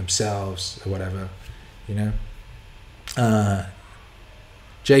out for themselves or whatever, you know?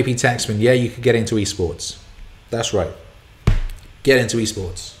 JP Taxman, yeah, you could get into esports. That's right. Get into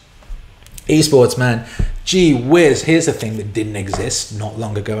esports. Esports, man. Gee whiz, here's a thing that didn't exist not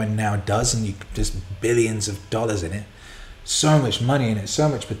long ago and now does, and there's billions of dollars in it. So much money in it, so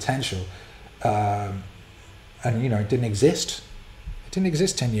much potential. And, it didn't exist. It didn't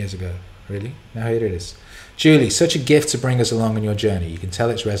exist 10 years ago, really. Now here it is. Julie, such a gift to bring us along on your journey. You can tell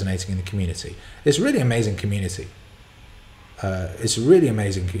it's resonating in the community. It's a really amazing community. It's really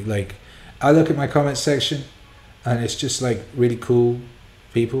amazing. Like, I look at my comment section, and it's just like really cool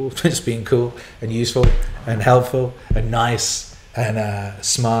people just being cool and useful and helpful and nice and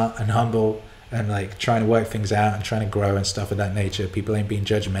smart and humble and like trying to work things out and trying to grow and stuff of that nature. People ain't being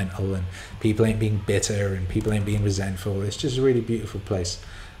judgmental and people ain't being bitter and people ain't being resentful. It's just a really beautiful place.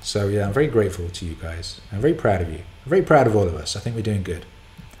 So yeah, I'm very grateful to you guys. I'm very proud of you. I'm very proud of all of us. I think we're doing good.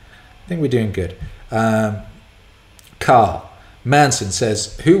 Carl Manson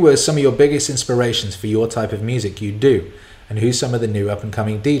says, who were some of your biggest inspirations for your type of music you do? And who's some of the new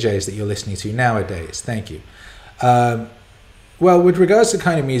up-and-coming DJs that you're listening to nowadays? Thank you. Well, with regards to the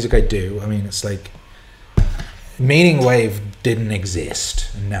kind of music I do, I mean, it's like Meaning Wave didn't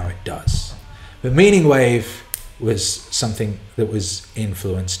exist, and now it does. But Meaning Wave was something that was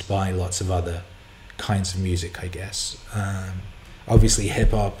influenced by lots of other kinds of music, I guess. Obviously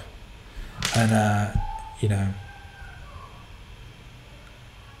hip-hop, and,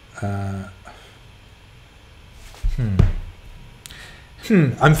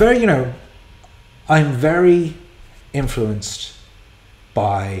 I'm very influenced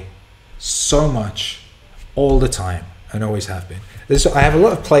by so much all the time and always have been. I have a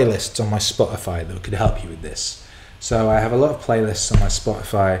lot of playlists on my Spotify that could help you with this. So I have a lot of playlists on my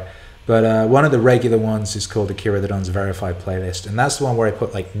Spotify, but one of the regular ones is called AKIRA, the Don's Verified playlist, and that's the one where I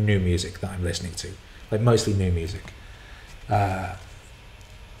put like new music that I'm listening to, like mostly new music.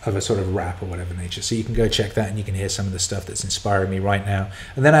 Of a sort of rap or whatever nature. So you can go check that and you can hear some of the stuff that's inspiring me right now.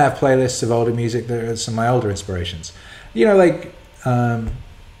 And then I have playlists of older music that are some of my older inspirations. There's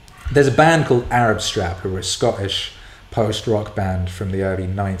a band called Arab Strap, who were a Scottish post-rock band from the early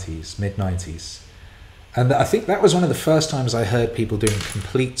 90s, mid-90s. And I think that was one of the first times I heard people doing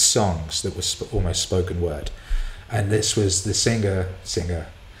complete songs that was almost spoken word. And this was the singer.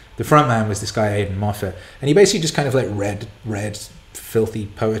 The front man was this guy, Aidan Moffat. And he basically just kind of like read filthy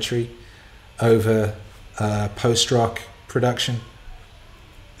poetry over post-rock production,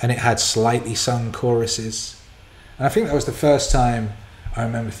 and it had slightly sung choruses, and I think that was the first time I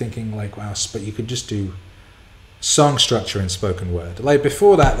remember thinking like, wow, but you could just do song structure in spoken word. Like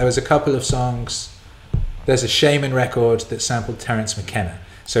before that there was a couple of songs. There's a Shaman record that sampled Terence McKenna,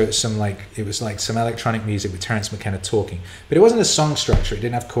 so it was like some electronic music with Terence McKenna talking, but it wasn't a song structure. It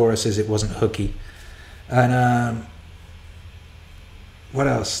didn't have choruses, it wasn't hooky. And what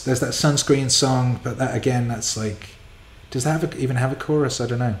else? There's that Sunscreen song, but that again, that's like, does that even have a chorus? I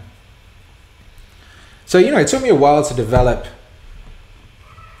don't know. So it took me a while to develop,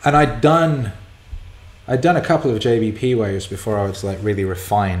 and I'd done a couple of JBP waves before I was like really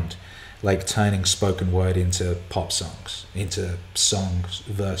refined, like turning spoken word into pop songs, into songs,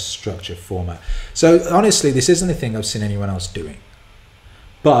 verse structure format. So honestly, this isn't a thing I've seen anyone else doing,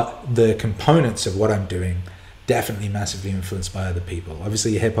 but the components of what I'm doing definitely massively influenced by other people.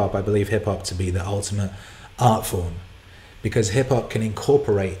 Obviously hip-hop, I believe hip-hop to be the ultimate art form, because hip-hop can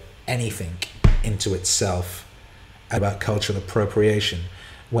incorporate anything into itself. About cultural appropriation,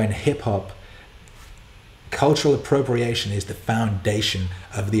 when hip-hop, cultural appropriation is the foundation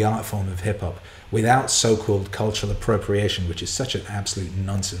of the art form of hip-hop. Without so-called cultural appropriation, which is such an absolute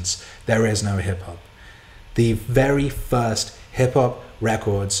nonsense, there is no hip-hop. The first hip-hop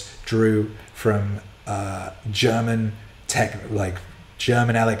records drew from German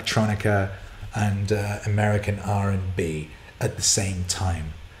German electronica and American R&B at the same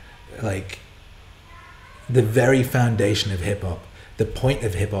time. Like the very foundation of hip-hop, the point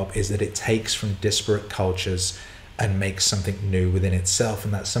of hip-hop is that it takes from disparate cultures and makes something new within itself,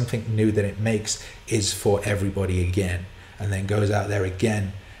 and that something new that it makes is for everybody again, and then goes out there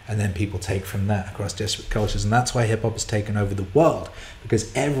again, and then people take from that across disparate cultures. And that's why hip-hop has taken over the world,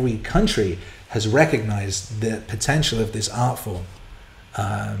 because every country has recognized the potential of this art form.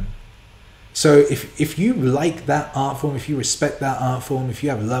 So if you like that art form, if you respect that art form, if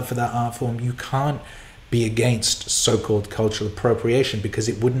you have love for that art form, you can't be against so-called cultural appropriation, because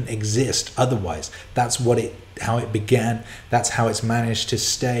it wouldn't exist otherwise. That's how it began. That's how it's managed to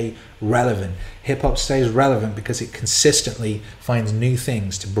stay relevant. Hip-hop stays relevant because it consistently finds new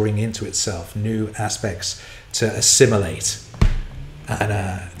things to bring into itself, new aspects to assimilate,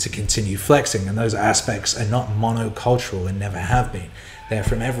 and to continue flexing. And those aspects are not monocultural and never have been. They're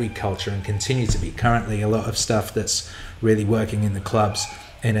from every culture and continue to be. Currently, a lot of stuff that's really working in the clubs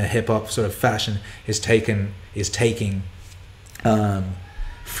in a hip hop sort of fashion is taking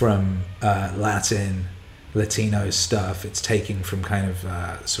from Latin, Latino stuff. It's taking from kind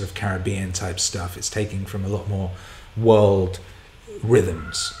of sort of Caribbean type stuff. It's taking from a lot more world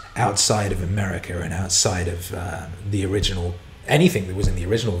rhythms outside of America and outside of the original, anything that was in the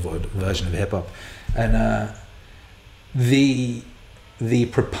original version of hip hop. And the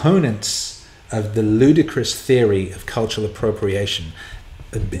proponents of the ludicrous theory of cultural appropriation,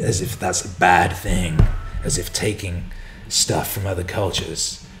 as if that's a bad thing, as if taking stuff from other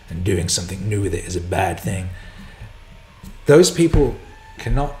cultures and doing something new with it is a bad thing. Those people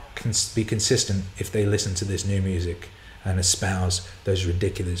cannot be consistent if they listen to this new music and espouse those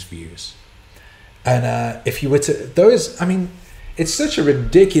ridiculous views. And if you were to, it's such a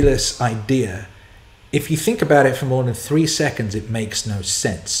ridiculous idea. If you think about it for more than 3 seconds, it makes no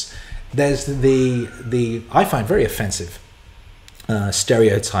sense. There's the I find very offensive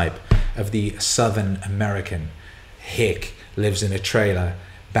stereotype of the Southern American hick, lives in a trailer,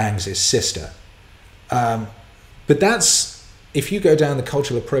 bangs his sister. But that's, if you go down the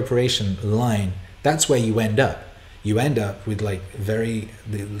cultural appropriation line, that's where you end up. You end up with like the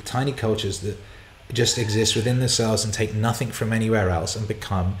tiny cultures that just exist within themselves and take nothing from anywhere else and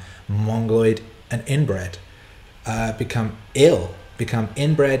become mongoloid and inbred, become ill, become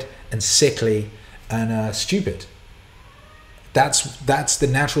inbred and sickly and stupid. That's the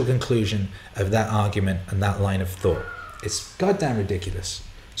natural conclusion of that argument and that line of thought. It's goddamn ridiculous.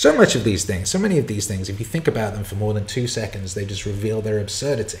 So many of these things, if you think about them for more than 2 seconds, they just reveal their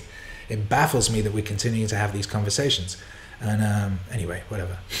absurdity. It baffles me that we continue to have these conversations. And anyway,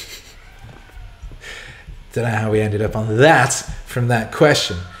 whatever. Don't know how we ended up on that from that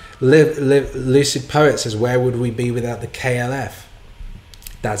question. Lucid Poet says, where would we be without the KLF?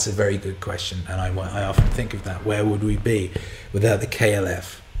 That's a very good question, and I often think of that. Where would we be without the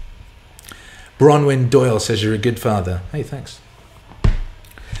KLF? Bronwyn Doyle says, you're a good father. Hey, thanks.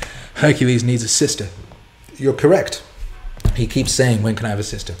 Hercules needs a sister. You're correct. He keeps saying, when can I have a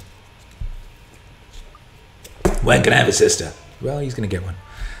sister? When can I have a sister? Well, he's going to get one.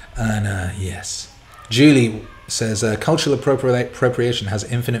 And yes. Julie says, cultural appropriation has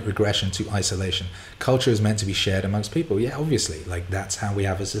infinite regression to isolation. Culture is meant to be shared amongst people. Yeah, obviously. Like, that's how we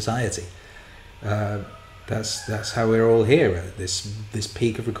have a society. That's how we're all here at this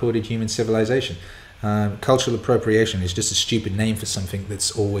peak of recorded human civilization. Cultural appropriation is just a stupid name for something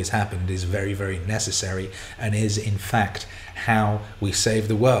that's always happened, is very, very necessary, and is, in fact, how we save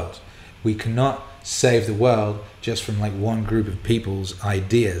the world. We cannot save the world just from like one group of people's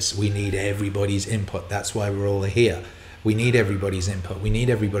ideas. We need everybody's input. That's why we're all here. We need everybody's input. We need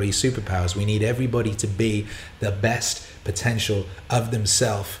everybody's superpowers. We need everybody to be the best potential of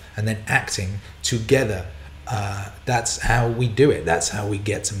themselves and then acting together. That's how we do it. That's how we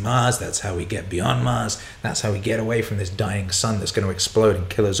get to Mars. That's how we get beyond Mars. That's how we get away from this dying sun that's going to explode and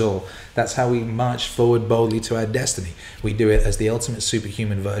kill us all. That's how we march forward boldly to our destiny. We do it as the ultimate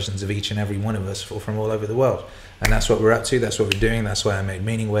superhuman versions of each and every one of us from all over the world. And that's what we're up to. That's what we're doing. That's why I made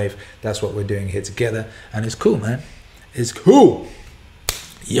Meaning Wave. That's what we're doing here together. And it's cool, man. It's cool.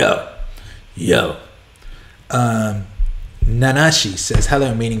 Yo. Nanashi says,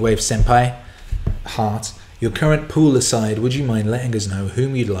 hello, Meaning Wave Senpai. Heart. Your current pool aside, would you mind letting us know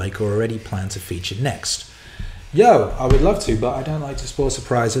whom you'd like or already plan to feature next? Yo, I would love to, but I don't like to spoil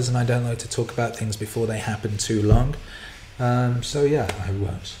surprises and I don't like to talk about things before they happen too long. So yeah, I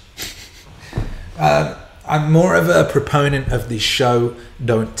won't. I'm more of a proponent of the show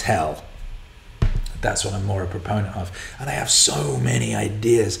don't tell. That's what I'm more a proponent of. And I have so many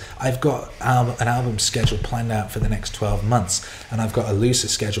ideas. I've got an album schedule planned out for the next 12 months. And I've got a looser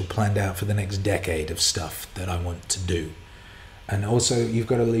schedule planned out for the next decade of stuff that I want to do. And also, you've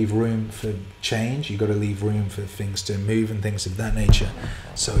got to leave room for change. You've got to leave room for things to move and things of that nature.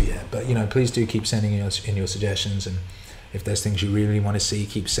 So yeah, but please do keep sending in your suggestions. And if there's things you really want to see,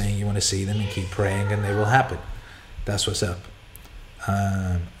 keep saying you want to see them and keep praying and they will happen. That's what's up.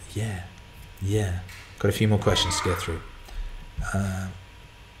 Yeah. Got a few more questions to get through.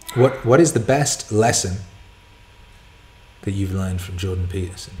 What is the best lesson that you've learned from Jordan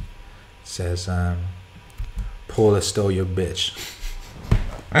Peterson? It says, Paula stole your bitch.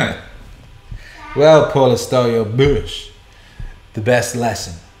 Well, Paula stole your bitch. The best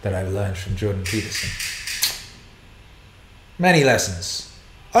lesson that I've learned from Jordan Peterson. Many lessons.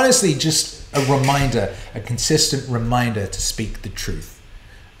 Honestly, just a reminder, a consistent reminder to speak the truth.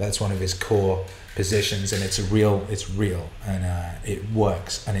 That's one of his core positions, and it's real, and it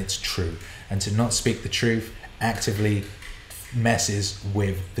works, and it's true. And to not speak the truth, actively messes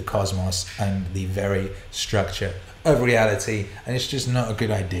with the cosmos and the very structure of reality, and it's just not a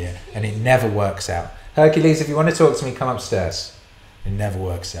good idea, and it never works out. Hercules, if you want to talk to me, come upstairs. It never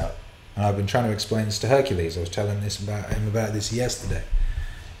works out. And I've been trying to explain this to Hercules. I was telling him about this yesterday.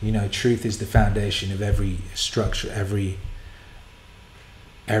 You know, truth is the foundation of every structure, every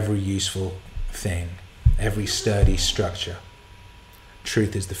useful thing, every sturdy structure.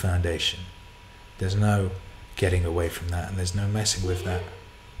 Truth is the foundation. There's no getting away from that, and there's no messing with that.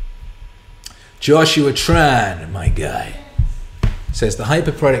 Joshua Tran, my guy, says the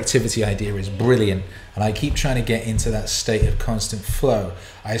hyperproductivity idea is brilliant, and I keep trying to get into that state of constant flow.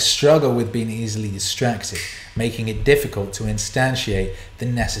 I struggle with being easily distracted, making it difficult to instantiate the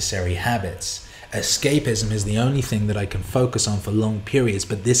necessary habits. Escapism is the only thing that I can focus on for long periods,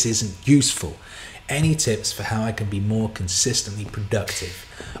 but this isn't useful. Any tips for how I can be more consistently productive?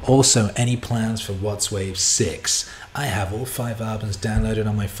 Also, any plans for What's Wave 6? I have all 5 albums downloaded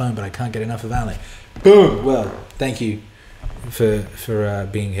on my phone, but I can't get enough of Ali. Boom! Well, thank you for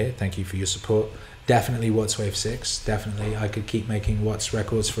being here. Thank you for your support. Definitely What's Wave 6. Definitely. I could keep making Watts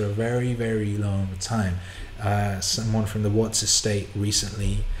records for a very, very long time. Someone from the Watts estate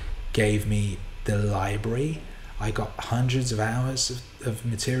recently gave me the library. I got hundreds of hours of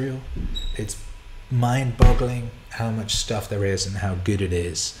material. It's mind-boggling how much stuff there is and how good it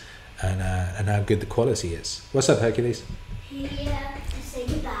is, and how good the quality is. What's up, Hercules? Here to say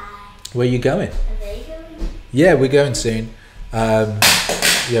goodbye. Where are you going? Are they going? Yeah, we're going soon.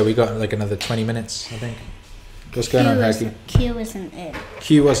 Yeah, we got like another 20 minutes, I think. What's going on, Herky? Q isn't in.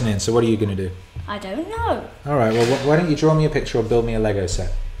 Q wasn't in, so what are you going to do? I don't know. All right, well, why don't you draw me a picture or build me a Lego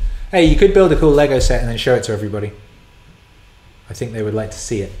set? Hey, you could build a cool Lego set and then show it to everybody. I think they would like to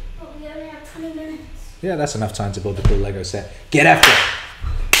see it. But we only have 20 minutes. Yeah, that's enough time to build a cool Lego set. Get after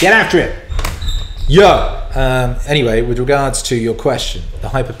it! Get after it! Yo! Anyway, with regards to your question, the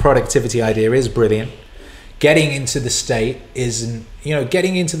hyperproductivity idea is brilliant. Getting into the state isn't,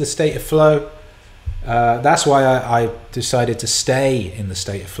 getting into the state of flow. That's why I decided to stay in the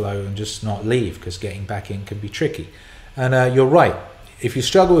state of flow and just not leave, because getting back in can be tricky. And you're right. If you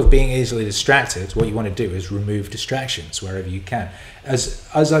struggle with being easily distracted, what you want to do is remove distractions wherever you can. As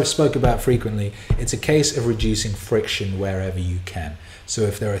I've spoke about frequently, it's a case of reducing friction wherever you can. So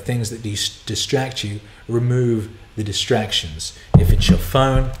if there are things that distract you, remove the distractions. If it's your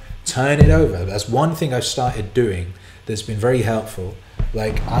phone, turn it over. That's one thing I've started doing that's been very helpful.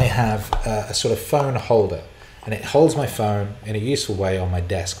 Like, I have a sort of phone holder, and it holds my phone in a useful way on my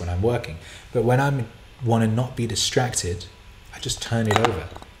desk when I'm working. But when I want to not be distracted, I just turn it over.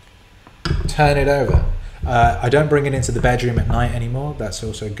 Turn it over. I don't bring it into the bedroom at night anymore. That's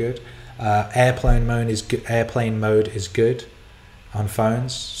also good. Airplane mode is good. Airplane mode is good on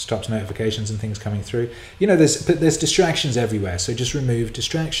phones. Stops notifications and things coming through. There's distractions everywhere. So just remove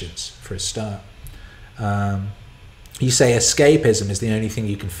distractions for a start. You say escapism is the only thing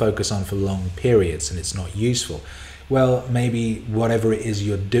you can focus on for long periods, and it's not useful. Well, maybe whatever it is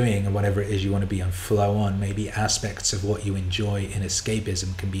you're doing and whatever it is you want to be on flow on, maybe aspects of what you enjoy in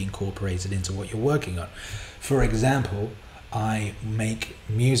escapism can be incorporated into what you're working on. For example, I make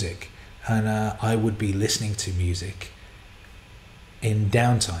music, and I would be listening to music in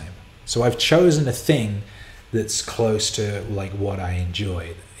downtime. So I've chosen a thing that's close to like what I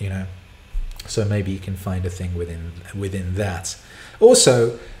enjoy, So maybe you can find a thing within that.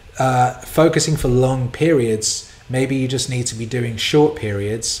 Also, focusing for long periods. Maybe you just need to be doing short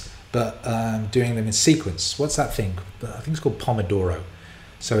periods, but doing them in sequence. What's that thing? I think it's called Pomodoro.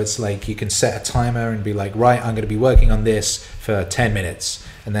 So it's like you can set a timer and be like, right, I'm going to be working on this for 10 minutes.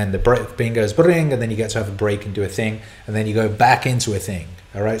 And then the thing goes bring, and then you get to have a break and do a thing. And then you go back into a thing.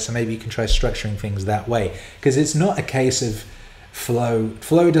 All right, so maybe you can try structuring things that way. Because it's not a case of flow.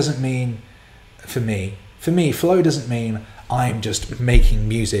 Flow doesn't mean, for me, flow doesn't mean I'm just making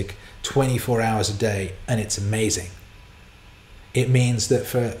music 24 hours a day and it's amazing. It means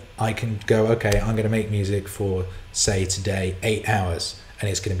that I can go, okay, I'm going to make music for, say, today, 8 hours, and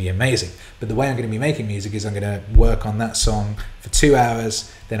it's going to be amazing. But the way I'm going to be making music is I'm going to work on that song for 2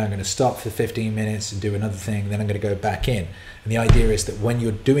 hours, then I'm going to stop for 15 minutes and do another thing, then I'm going to go back in. And the idea is that when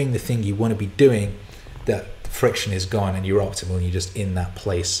you're doing the thing you want to be doing, that friction is gone and you're optimal and you're just in that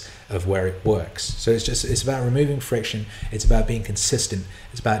place of where it works. So it's about removing friction. It's about being consistent.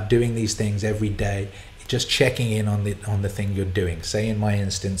 It's about doing these things every day, just checking in on the thing you're doing. Say in my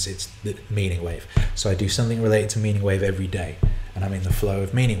instance, it's the meaning wave. So I do something related to meaning wave every day, and I'm in the flow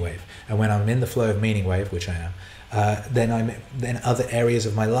of meaning wave. And when I'm in the flow of meaning wave, which I am, then other areas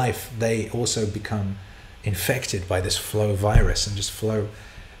of my life, they also become infected by this flow virus and just flow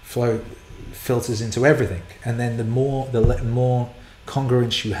Flow filters into everything, and then the more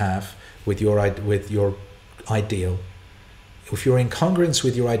congruence you have with your ideal. If you're in congruence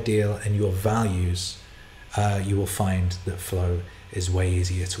with your ideal and your values, you will find that flow is way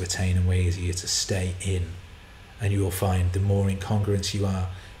easier to attain and way easier to stay in. And you will find the more in congruence you are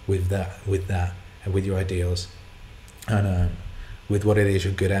with that, and with your ideals, and with what it is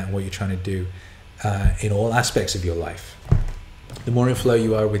you're good at and what you're trying to do in all aspects of your life. The more in flow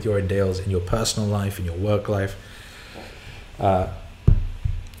you are with your ideals in your personal life, in your work life,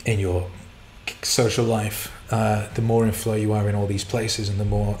 in your social life, the more in flow you are in all these places, and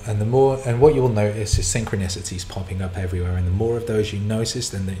what you will notice is synchronicities popping up everywhere, and the more of those you notice,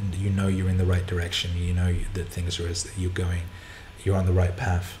 then you know you're in the right direction. You know that things are as you're on the right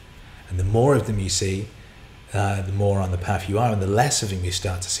path, and the more of them you see, the more on the path you are, and the less of them you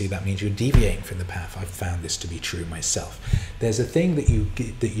start to see, that means you're deviating from the path. I've found this to be true myself. There's a thing that you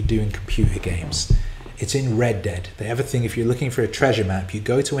do in computer games. It's in Red Dead. They have a thing, if you're looking for a treasure map, you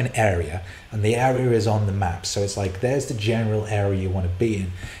go to an area, and the area is on the map. So it's like, there's the general area you want to be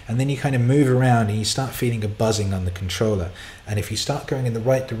in. And then you kind of move around, and you start feeling a buzzing on the controller. And if you start going in the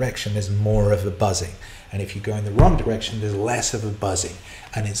right direction, there's more of a buzzing. And if you go in the wrong direction, there's less of a buzzing.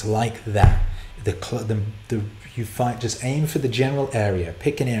 And it's like that. You find, just aim for the general area,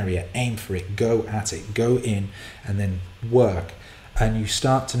 pick an area, aim for it, go at it, go in, and then work. And you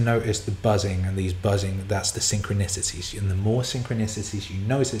start to notice the buzzing, and that's the synchronicities. And the more synchronicities you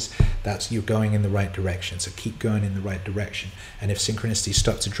notice, that's you're going in the right direction. So keep going in the right direction. And if synchronicities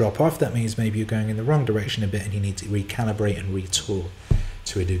start to drop off, that means maybe you're going in the wrong direction a bit, and you need to recalibrate and retool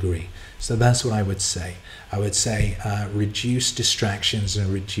to a degree. So that's what I would say. I would say reduce distractions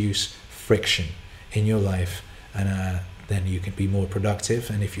and reduce friction in your life, and then you can be more productive.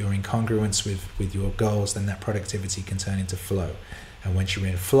 And if you're in congruence with your goals, then that productivity can turn into flow. And once you're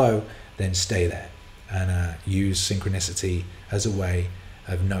in flow, then stay there, and use synchronicity as a way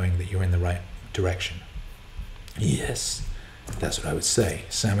of knowing that you're in the right direction. Yes, that's what I would say.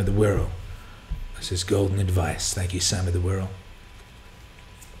 Sam of the Wirral. This is golden advice. Thank you, Sam of the Wirral.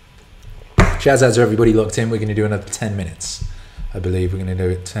 Shouts out to everybody locked in. We're going to do another 10 minutes. I believe we're going to do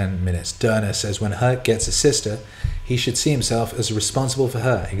it 10 minutes. Derna says, when Herc gets a sister, he should see himself as responsible for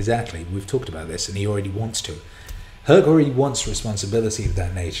her. Exactly. We've talked about this, and he already wants to. Herc already wants responsibility of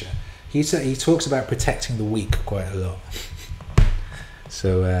that nature. He talks about protecting the weak quite a lot.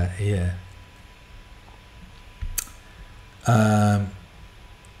 So, yeah.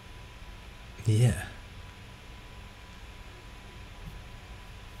 Yeah.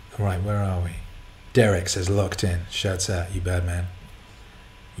 All right, where are we? Derek says, locked in. Shouts out, you bad man.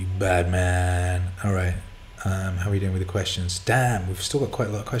 You bad man. All right. How are we doing with the questions? Damn, we've still got quite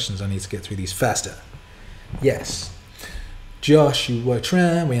a lot of questions. I need to get through these faster. Yes. Josh, you were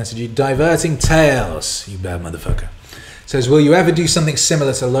trying. We answered you. Diverting Tales. You bad motherfucker. Says, will you ever do something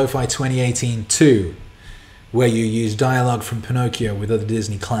similar to Lo-Fi 2018 2, where you use dialogue from Pinocchio with other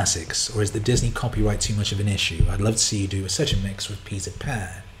Disney classics? Or is the Disney copyright too much of an issue? I'd love to see you do such a mix with Peter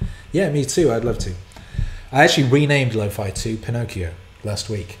Pan. Yeah, me too. I'd love to. I actually renamed Lo-Fi 2 Pinocchio last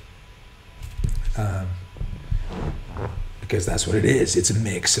week. Because that's what it is. It's a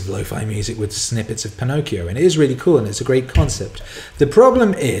mix of lo-fi music with snippets of Pinocchio, and it is really cool, and it's a great concept. The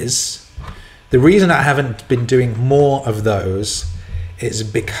problem is, the reason I haven't been doing more of those is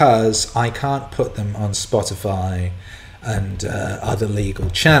because I can't put them on Spotify and other legal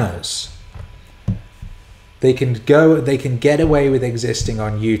channels. They can get away with existing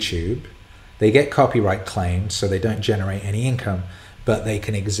on YouTube. They get copyright claimed, so they don't generate any income, but they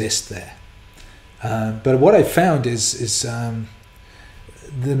can exist there. But what I've found is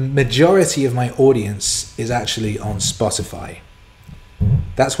the majority of my audience is actually on Spotify.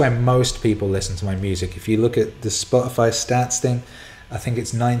 That's where most people listen to my music. If you look at the Spotify stats thing, I think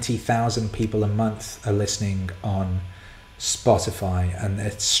it's 90,000 people a month are listening on Spotify, and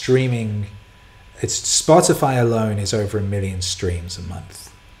it's streaming. Spotify alone is over 1 million streams a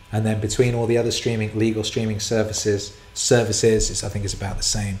month, and then between all the other legal streaming services, I think it's about the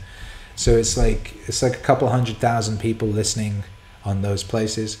same. So it's like a couple 100,000 people listening on those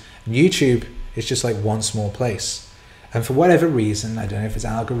places. And YouTube is just like one small place. And for whatever reason, I don't know if it's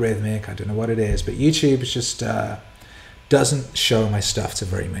algorithmic, I don't know what it is, but YouTube just doesn't show my stuff to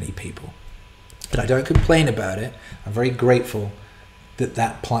very many people. But I don't complain about it. I'm very grateful that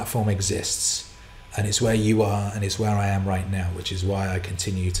that platform exists. And it's where you are, and it's where I am right now, which is why I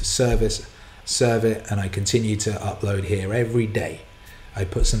continue to serve it, and I continue to upload here every day. I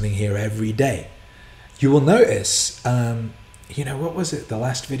put something here every day. You will notice, what was it? The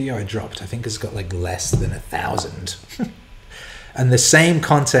last video I dropped, I think it's got like less than 1,000. And the same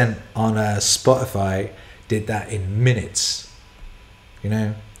content on Spotify did that in minutes, you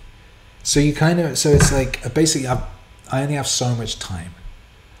know? So it's like, basically I only have so much time.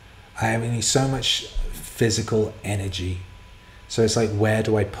 I have only so much physical energy. So it's like, where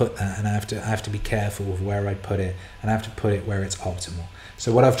do I put that? And I have to be careful of where I put it, and I have to put it where it's optimal.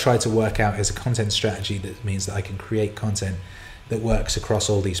 So what I've tried to work out is a content strategy that means that I can create content that works across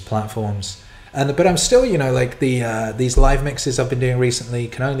all these platforms. But I'm still, you know, like these live mixes I've been doing recently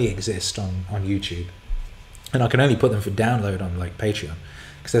can only exist on YouTube, and I can only put them for download on like Patreon,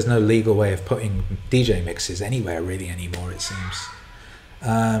 because there's no legal way of putting DJ mixes anywhere really anymore, it seems.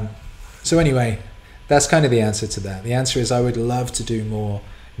 So anyway, that's kind of the answer to that. The answer is I would love to do more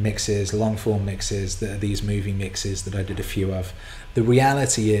mixes, long form mixes, these movie mixes that I did a few of. The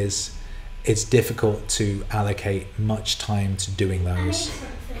reality is it's difficult to allocate much time to doing those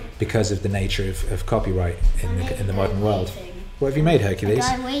because of the nature of copyright in the modern world. What have you made, Hercules?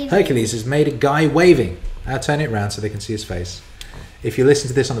 Hercules has made a guy waving. I'll turn it around so they can see his face. If you listen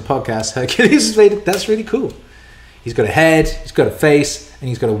to this on the podcast, Hercules has made it. That's really cool. He's got a head, he's got a face, and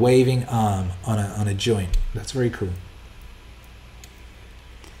he's got a waving arm on a joint. That's very cool.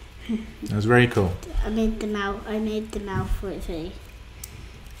 That was very cool. I made the mouth for it very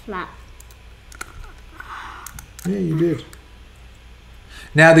flat. Yeah, you did.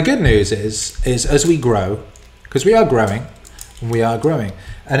 Now the good news is as we grow, because we are growing,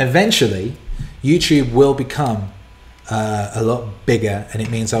 and eventually YouTube will become a lot bigger, and it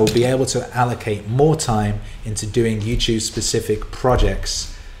means I will be able to allocate more time into doing YouTube specific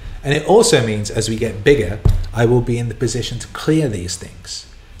projects. And it also means as we get bigger, I will be in the position to clear these things.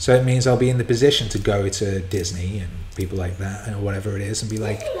 So it means I'll be in the position to go to Disney and people like that, or whatever it is, and be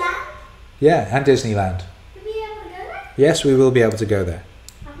like, Disneyland? Yeah, and Disneyland. Will we be able to go there? Yes, we will be able to go there.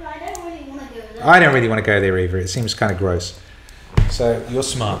 I don't really want to go there. I don't really want to go there either. It seems kind of gross. So you're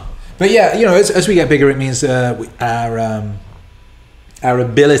smart. But yeah, you know, as we get bigger, it means our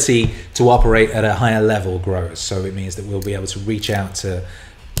ability to operate at a higher level grows. So it means that we'll be able to reach out to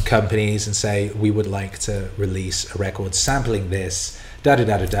companies and say, we would like to release a record sampling this,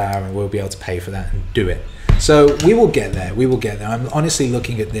 and we'll be able to pay for that and do it. So we will get there. I'm honestly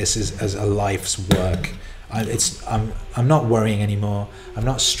looking at this as a life's work. I'm not worrying anymore. I'm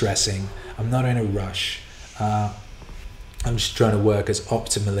not stressing. I'm not in a rush. I'm just trying to work as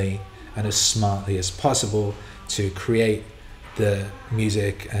optimally and as smartly as possible to create the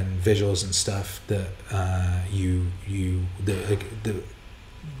music and visuals and stuff that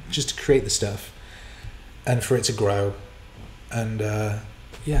just to create the stuff and for it to grow. And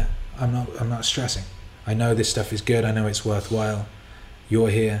yeah, I'm not stressing. I know this stuff is good. I know it's worthwhile. You're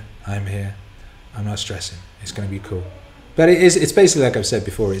here. I'm here. I'm not stressing. It's going to be cool. But it's basically like I've said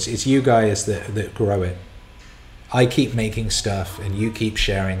before. It's you guys that grow it. I keep making stuff and you keep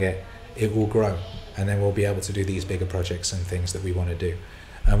sharing it. It will grow, and then we'll be able to do these bigger projects and things that we want to do,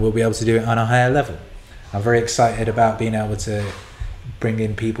 and we'll be able to do it on a higher level. I'm very excited about being able to bring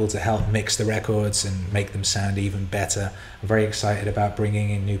in people to help mix the records and make them sound even better. I'm very excited about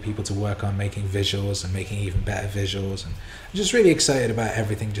bringing in new people to work on making visuals and making even better visuals, and I'm just really excited about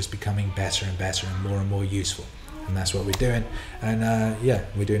everything just becoming better and more useful. And that's what we're doing, and yeah,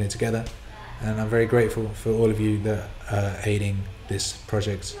 we're doing it together, and I'm very grateful for all of you that are aiding this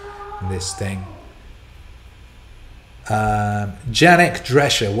project and this thing. Janek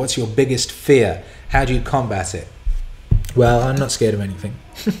Drescher, what's your biggest fear? How do you combat it? Well, I'm not scared of anything.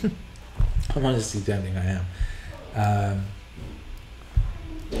 I honestly don't think I am.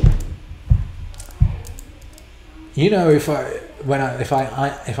 You know, if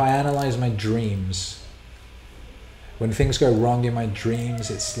I analyze my dreams, when things go wrong in my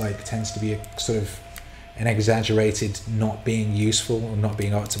dreams, it's like tends to be a sort of an exaggerated not being useful or not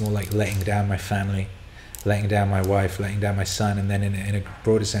being optimal, like letting down my family, letting down my wife, letting down my son, and then in a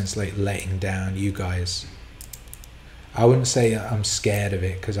broader sense, like letting down you guys. I wouldn't say I'm scared of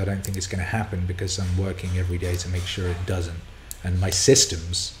it, because I don't think it's going to happen, because I'm working every day to make sure it doesn't. And my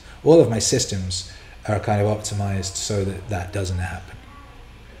systems, all of my systems are kind of optimized so that that doesn't happen.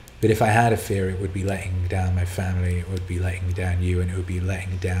 But if I had a fear, it would be letting down my family, it would be letting down you, and it would be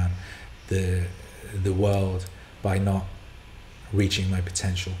letting down the world by not reaching my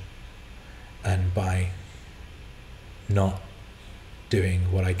potential and by not doing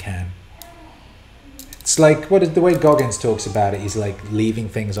what I can. It's like the way Goggins talks about it. He's like leaving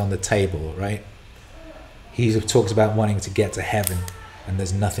things on the table, right? He talks about wanting to get to heaven, and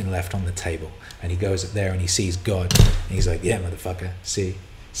there's nothing left on the table. And he goes up there and he sees God, and he's like, "Yeah, motherfucker, see,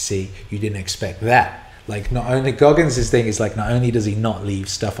 you didn't expect that. Like, not only Goggins' thing is like, not only does he not leave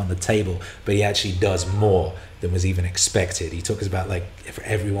stuff on the table, but he actually does more than was even expected. He talks about like, for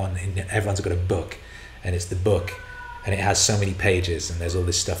everyone's got a book, and it's the book, and it has so many pages, and there's all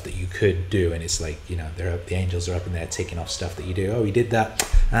this stuff that you could do, and it's like, you know, the angels are up in there ticking off stuff that you do. Oh, he did that.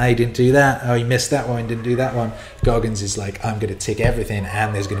 Ah, he didn't do that. Oh, he missed that one. Didn't do that one. Goggins is like, I'm going to tick everything,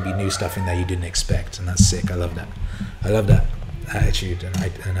 and there's going to be new stuff in there you didn't expect, and that's sick. I love that. I love that attitude,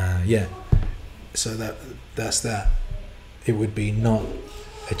 and yeah. So that's that. It would be not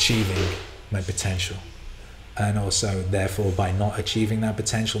achieving my potential, and also therefore by not achieving that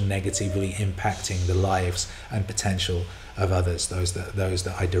potential, negatively impacting the lives and potential of others, those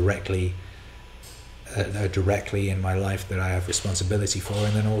that I directly are directly in my life, that I have responsibility for,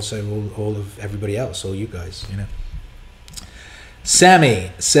 and then also all of everybody else, all you guys, you know.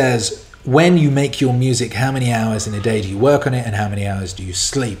 Sammy says, when you make your music, how many hours in a day do you work on it, and how many hours do you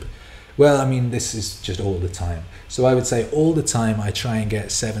sleep? Well, I mean, this is just all the time. So I would say all the time I try and get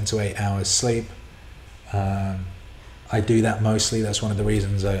 7 to 8 hours sleep. I do that mostly. That's one of the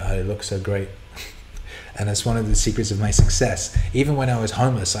reasons I look so great. And that's one of the secrets of my success. Even when I was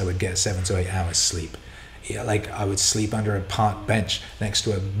homeless, I would get 7 to 8 hours sleep. Yeah, like I would sleep under a park bench next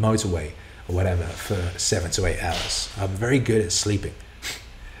to a motorway or whatever for 7 to 8 hours. I'm very good at sleeping.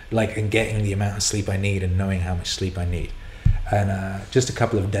 Like, and getting the amount of sleep I need and knowing how much sleep I need. And just a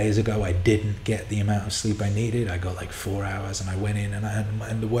couple of days ago, I didn't get the amount of sleep I needed. I got like 4 hours, and I went in,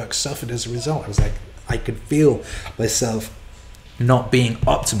 and the work suffered as a result. I was like, I could feel myself not being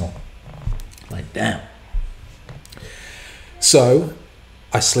optimal. Like, damn. So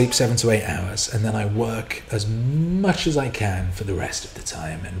I sleep 7 to 8 hours, and then I work as much as I can for the rest of the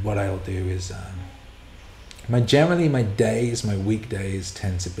time. And what I'll do is, generally my weekdays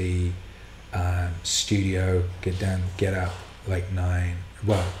tend to be studio, get out like 9.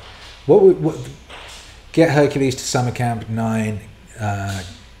 Well, get Hercules to summer camp 9,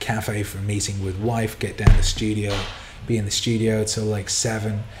 cafe for a meeting with wife, get down to studio, be in the studio till like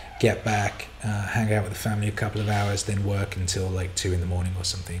 7, get back, hang out with the family a couple of hours, then work until like 2 in the morning or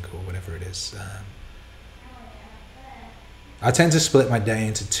something, or whatever it is. I tend to split my day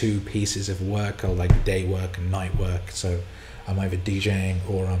into 2 pieces of work, or like day work and night work. So I'm either DJing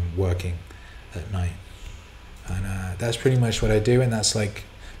or I'm working at night. And that's pretty much what I do. And that's like,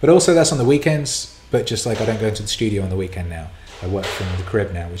 but also that's on the weekends, but just like I don't go into the studio on the weekend now. I work from the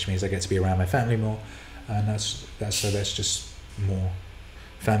crib now, which means I get to be around my family more. And that's just more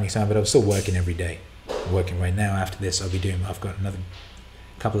family time, but I'm still working every day. I'm working right now. After this, I've got another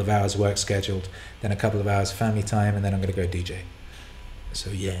couple of hours work scheduled, then a couple of hours family time, and then I'm going to go DJ.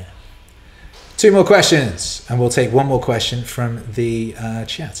 So yeah. 2 more questions, and we'll take 1 more question from the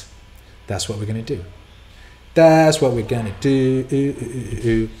chat. That's what we're going to do. That's what we're going to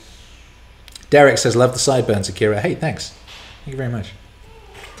do. Derek says, love the sideburns, AKIRA. Hey, thanks. Thank you very much.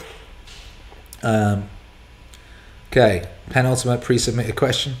 Okay, penultimate pre-submitted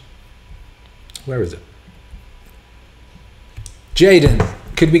question. Where is it? Jaden,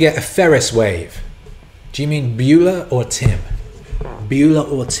 could we get a Ferris wave? Do you mean Beulah or Tim? Beulah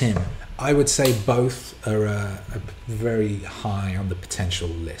or Tim? I would say both are very high on the potential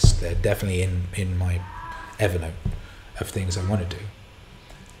list. They're definitely in my Evernote of things I want to do.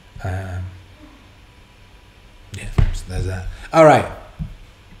 Yeah, so there's that. All right,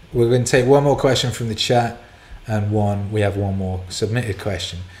 we're going to take 1 more question from the chat, and we have 1 more submitted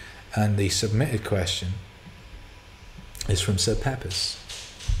question. And the submitted question is from Sir Peppers.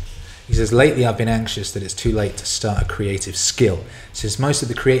 He says, lately I've been anxious that it's too late to start a creative skill, since most of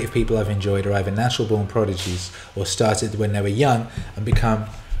the creative people I've enjoyed are either natural born prodigies or started when they were young and become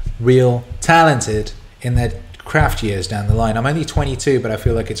real talented in their craft years down the line. I'm only 22, but I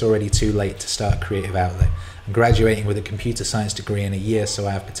feel like it's already too late to start a creative outlet. I'm graduating with a computer science degree in a year, so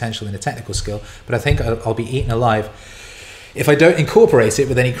I have potential in a technical skill, but I think I'll be eaten alive if I don't incorporate it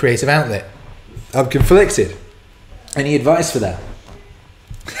with any creative outlet. I'm conflicted. Any advice for that?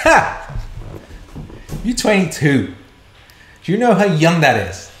 Ha! You're 22. Do you know how young that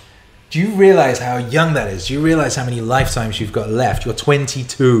is? Do you realize how young that is? Do you realize how many lifetimes you've got left? You're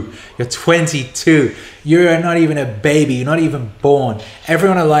 22. You're 22. You're not even a baby. You're not even born.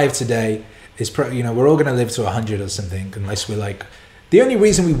 Everyone alive today is, we're all going to live to 100 or something, unless we're like, the only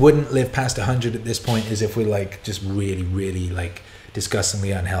reason we wouldn't live past 100 at this point is if we're like just really, really like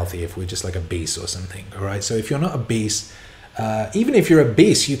disgustingly unhealthy, if we're just like a beast or something. All right. So if you're not a beast, even if you're a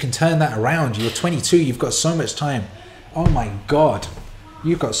beast, you can turn that around. You're 22. You've got so much time. Oh my God.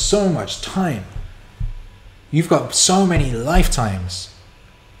 You've got so much time. You've got so many lifetimes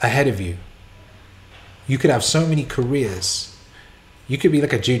ahead of you. You could have so many careers. You could be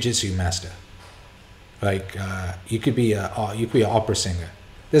like a jiu-jitsu master. Like you could be an opera singer.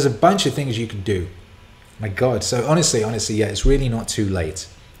 There's a bunch of things you could do. My God. So honestly, yeah, it's really not too late.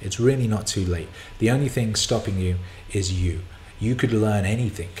 It's really not too late. The only thing stopping you is you. You could learn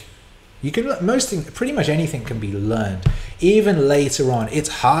anything. You can pretty much anything can be learned. Even later on, it's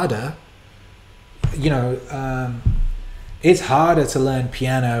harder. It's harder to learn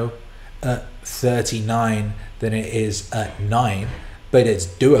piano at 39 than it is at 9, but it's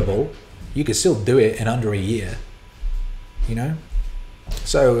doable. You could still do it in under a year.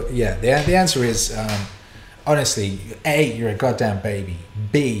 So yeah, the answer is honestly, A, you're a goddamn baby.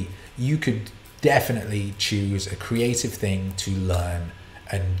 B, you could definitely choose a creative thing to learn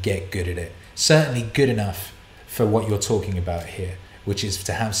and get good at it. Certainly good enough for what you're talking about here, which is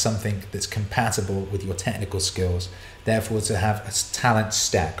to have something that's compatible with your technical skills. Therefore, to have a talent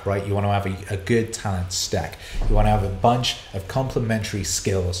stack, right? You want to have a good talent stack. You want to have a bunch of complementary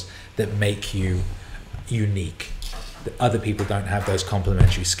skills that make you unique. Other people don't have those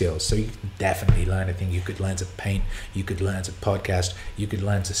complementary skills. So you can definitely learn a thing. You could learn to paint. You could learn to podcast. You could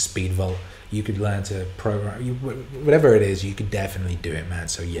learn to speed vault. You could learn to program. Whatever it is, you could definitely do it, man.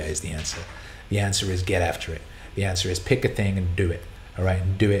 So yeah is the answer. The answer is get after it. The answer is pick a thing and do it. All right,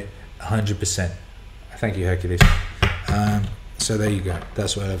 and do it 100%. Thank you, Hercules. So there you go.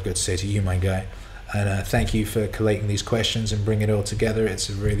 That's what I've got to say to you, my guy. And thank you for collating these questions and bringing it all together. It's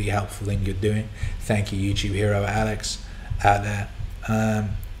a really helpful thing you're doing. Thank you, YouTube hero Alex out there.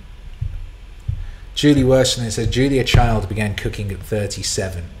 Julie Worston says, Julia Child began cooking at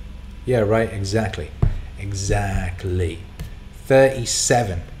 37. Yeah, right, exactly.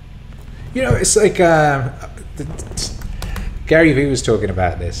 37. It's like Gary Vee was talking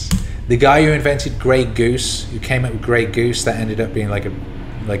about this. The guy who invented Grey Goose, who came up with Grey Goose, that ended up being like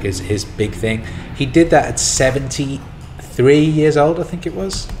his big thing. He did that at 73 years old, I think it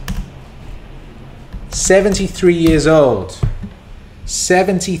was. 73 years old.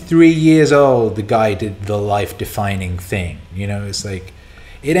 73 years old, the guy did the life-defining thing. It's like,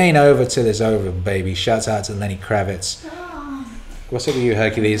 it ain't over till it's over, baby. Shouts out to Lenny Kravitz. Oh, What's up with you,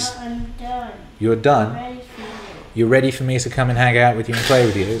 Hercules? I'm done. You're done? Ready for you. You're ready for me to come and hang out with you and play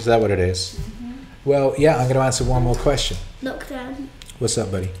with you? Is that what it is? Mm-hmm. Well, yeah, I'm going to answer one more question. Look, Dad. What's up,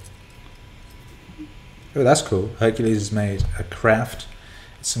 buddy? Oh, that's cool. Hercules has made a craft.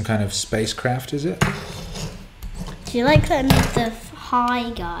 It's some kind of spacecraft, is it? Do you like that the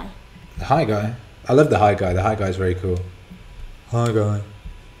high guy? The high guy? I love the high guy. The high guy's very cool. High guy.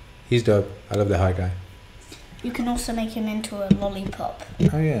 He's dope. I love the high guy. You can also make him into a lollipop.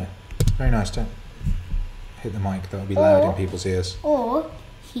 Oh, yeah. Very nice, don't hit the mic. That'll be loud in people's ears. Or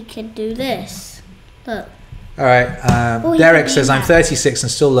he could do this. Look. All right. Oh, Derek yeah, says, yeah. I'm 36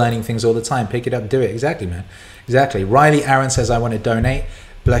 and still learning things all the time. Pick it up, do it. Exactly, man. Exactly. Riley Aaron says, I want to donate.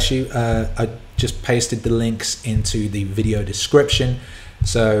 Bless you. I just pasted the links into the video description.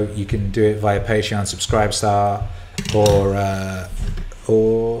 So you can do it via Patreon, Subscribestar, or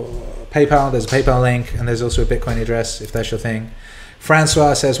PayPal. There's a PayPal link, and there's also a Bitcoin address if that's your thing.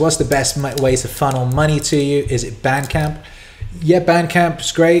 Francois says, what's the best way to funnel money to you? Is it Bandcamp? Yeah,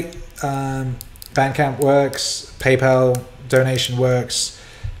 Bandcamp's great. Bandcamp works. PayPal donation works.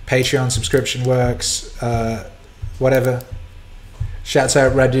 Patreon subscription works. Whatever. Shouts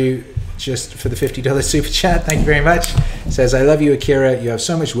out Radu just for the $50 super chat. Thank you very much. Says, I love you, Akira. You have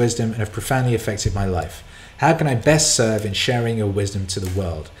so much wisdom and have profoundly affected my life. How can I best serve in sharing your wisdom to the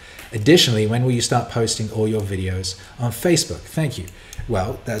world? Additionally, when will you start posting all your videos on Facebook? Thank you.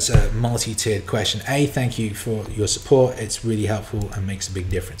 Well, that's a multi-tiered question. A, thank you for your support. It's really helpful and makes a big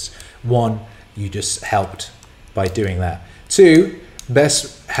difference. One, you just helped by doing that. Two,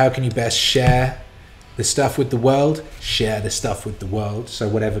 how can you best share the stuff with the world? Share the stuff with the world. So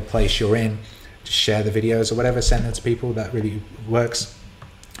whatever place you're in, just share the videos or whatever, send them to people. That really works.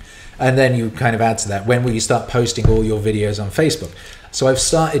 And then you kind of add to that, when will you start posting all your videos on Facebook? So I've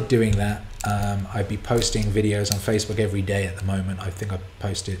started doing that. I'd be posting videos on Facebook every day at the moment. I think I've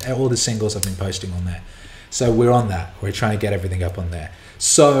posted all the singles I've been posting on there. So we're on that. We're trying to get everything up on there.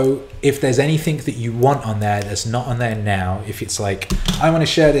 So if there's anything that you want on there that's not on there now, if it's like, I want to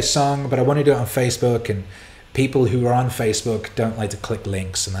share this song, but I want to do it on Facebook, and people who are on Facebook don't like to click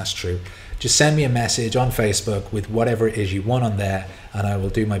links, and that's true. Just send me a message on Facebook with whatever it is you want on there, and I will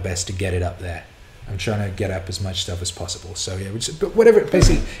do my best to get it up there. I'm trying to get up as much stuff as possible. So yeah, but whatever,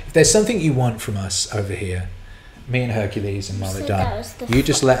 basically, if there's something you want from us over here, me and Hercules and Mama Don, you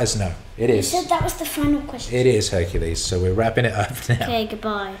just let us know. It is. You said that was the final question. It is, Hercules. So we're wrapping it up now. Okay,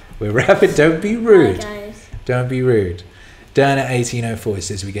 goodbye. We're wrapping. Don't be rude. Bye, guys. Don't be rude. Dan at 1804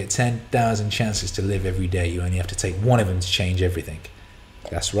 says we get 10,000 chances to live every day. You only have to take one of them to change everything.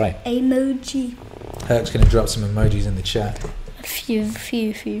 That's right. Emoji. Herc's going to drop some emojis in the chat. A few.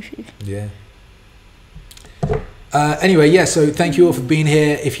 Yeah. Anyway, yeah, so thank you all for being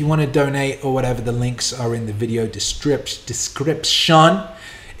here. If you want to donate or whatever, the links are in the video description.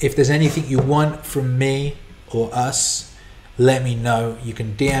 If there's anything you want from me or us, let me know. You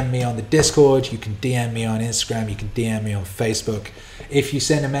can DM me on the Discord, you can DM me on Instagram, you can DM me on Facebook. If you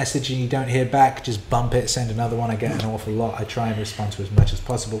send a message and you don't hear back, just bump it, send another one. I get an awful lot. I try and respond to as much as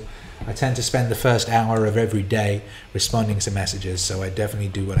possible. I tend to spend the first hour of every day responding to messages, so I definitely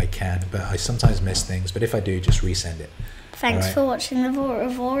do what I can, but I sometimes miss things. But if I do, just resend it. Thanks for watching the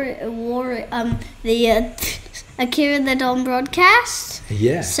Akira the Don broadcast.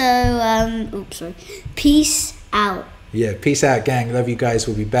 Yeah. So, peace out. Yeah, peace out, gang. Love you guys.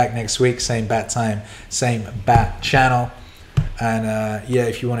 We'll be back next week. Same bat time, same bat channel. And yeah,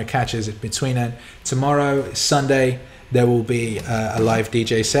 if you want to catch us between then. Tomorrow, Sunday, there will be a live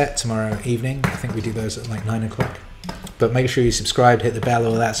DJ set tomorrow evening. I think we do those at like 9 o'clock. But make sure you subscribe, hit the bell,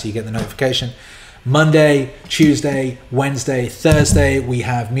 all that, so you get the notification. Monday, Tuesday, Wednesday, Thursday, we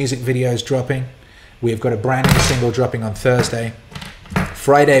have music videos dropping. We've got a brand new single dropping on Thursday.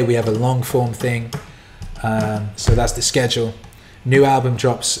 Friday, we have a long form thing. So that's the schedule. New album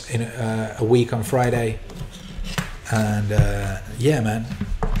drops in a week on Friday. And yeah, man.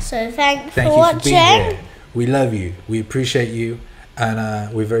 So thank you for being watching. here. We love you. We appreciate you.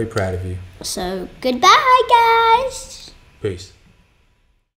 And we're very proud of you. So goodbye, guys. Peace.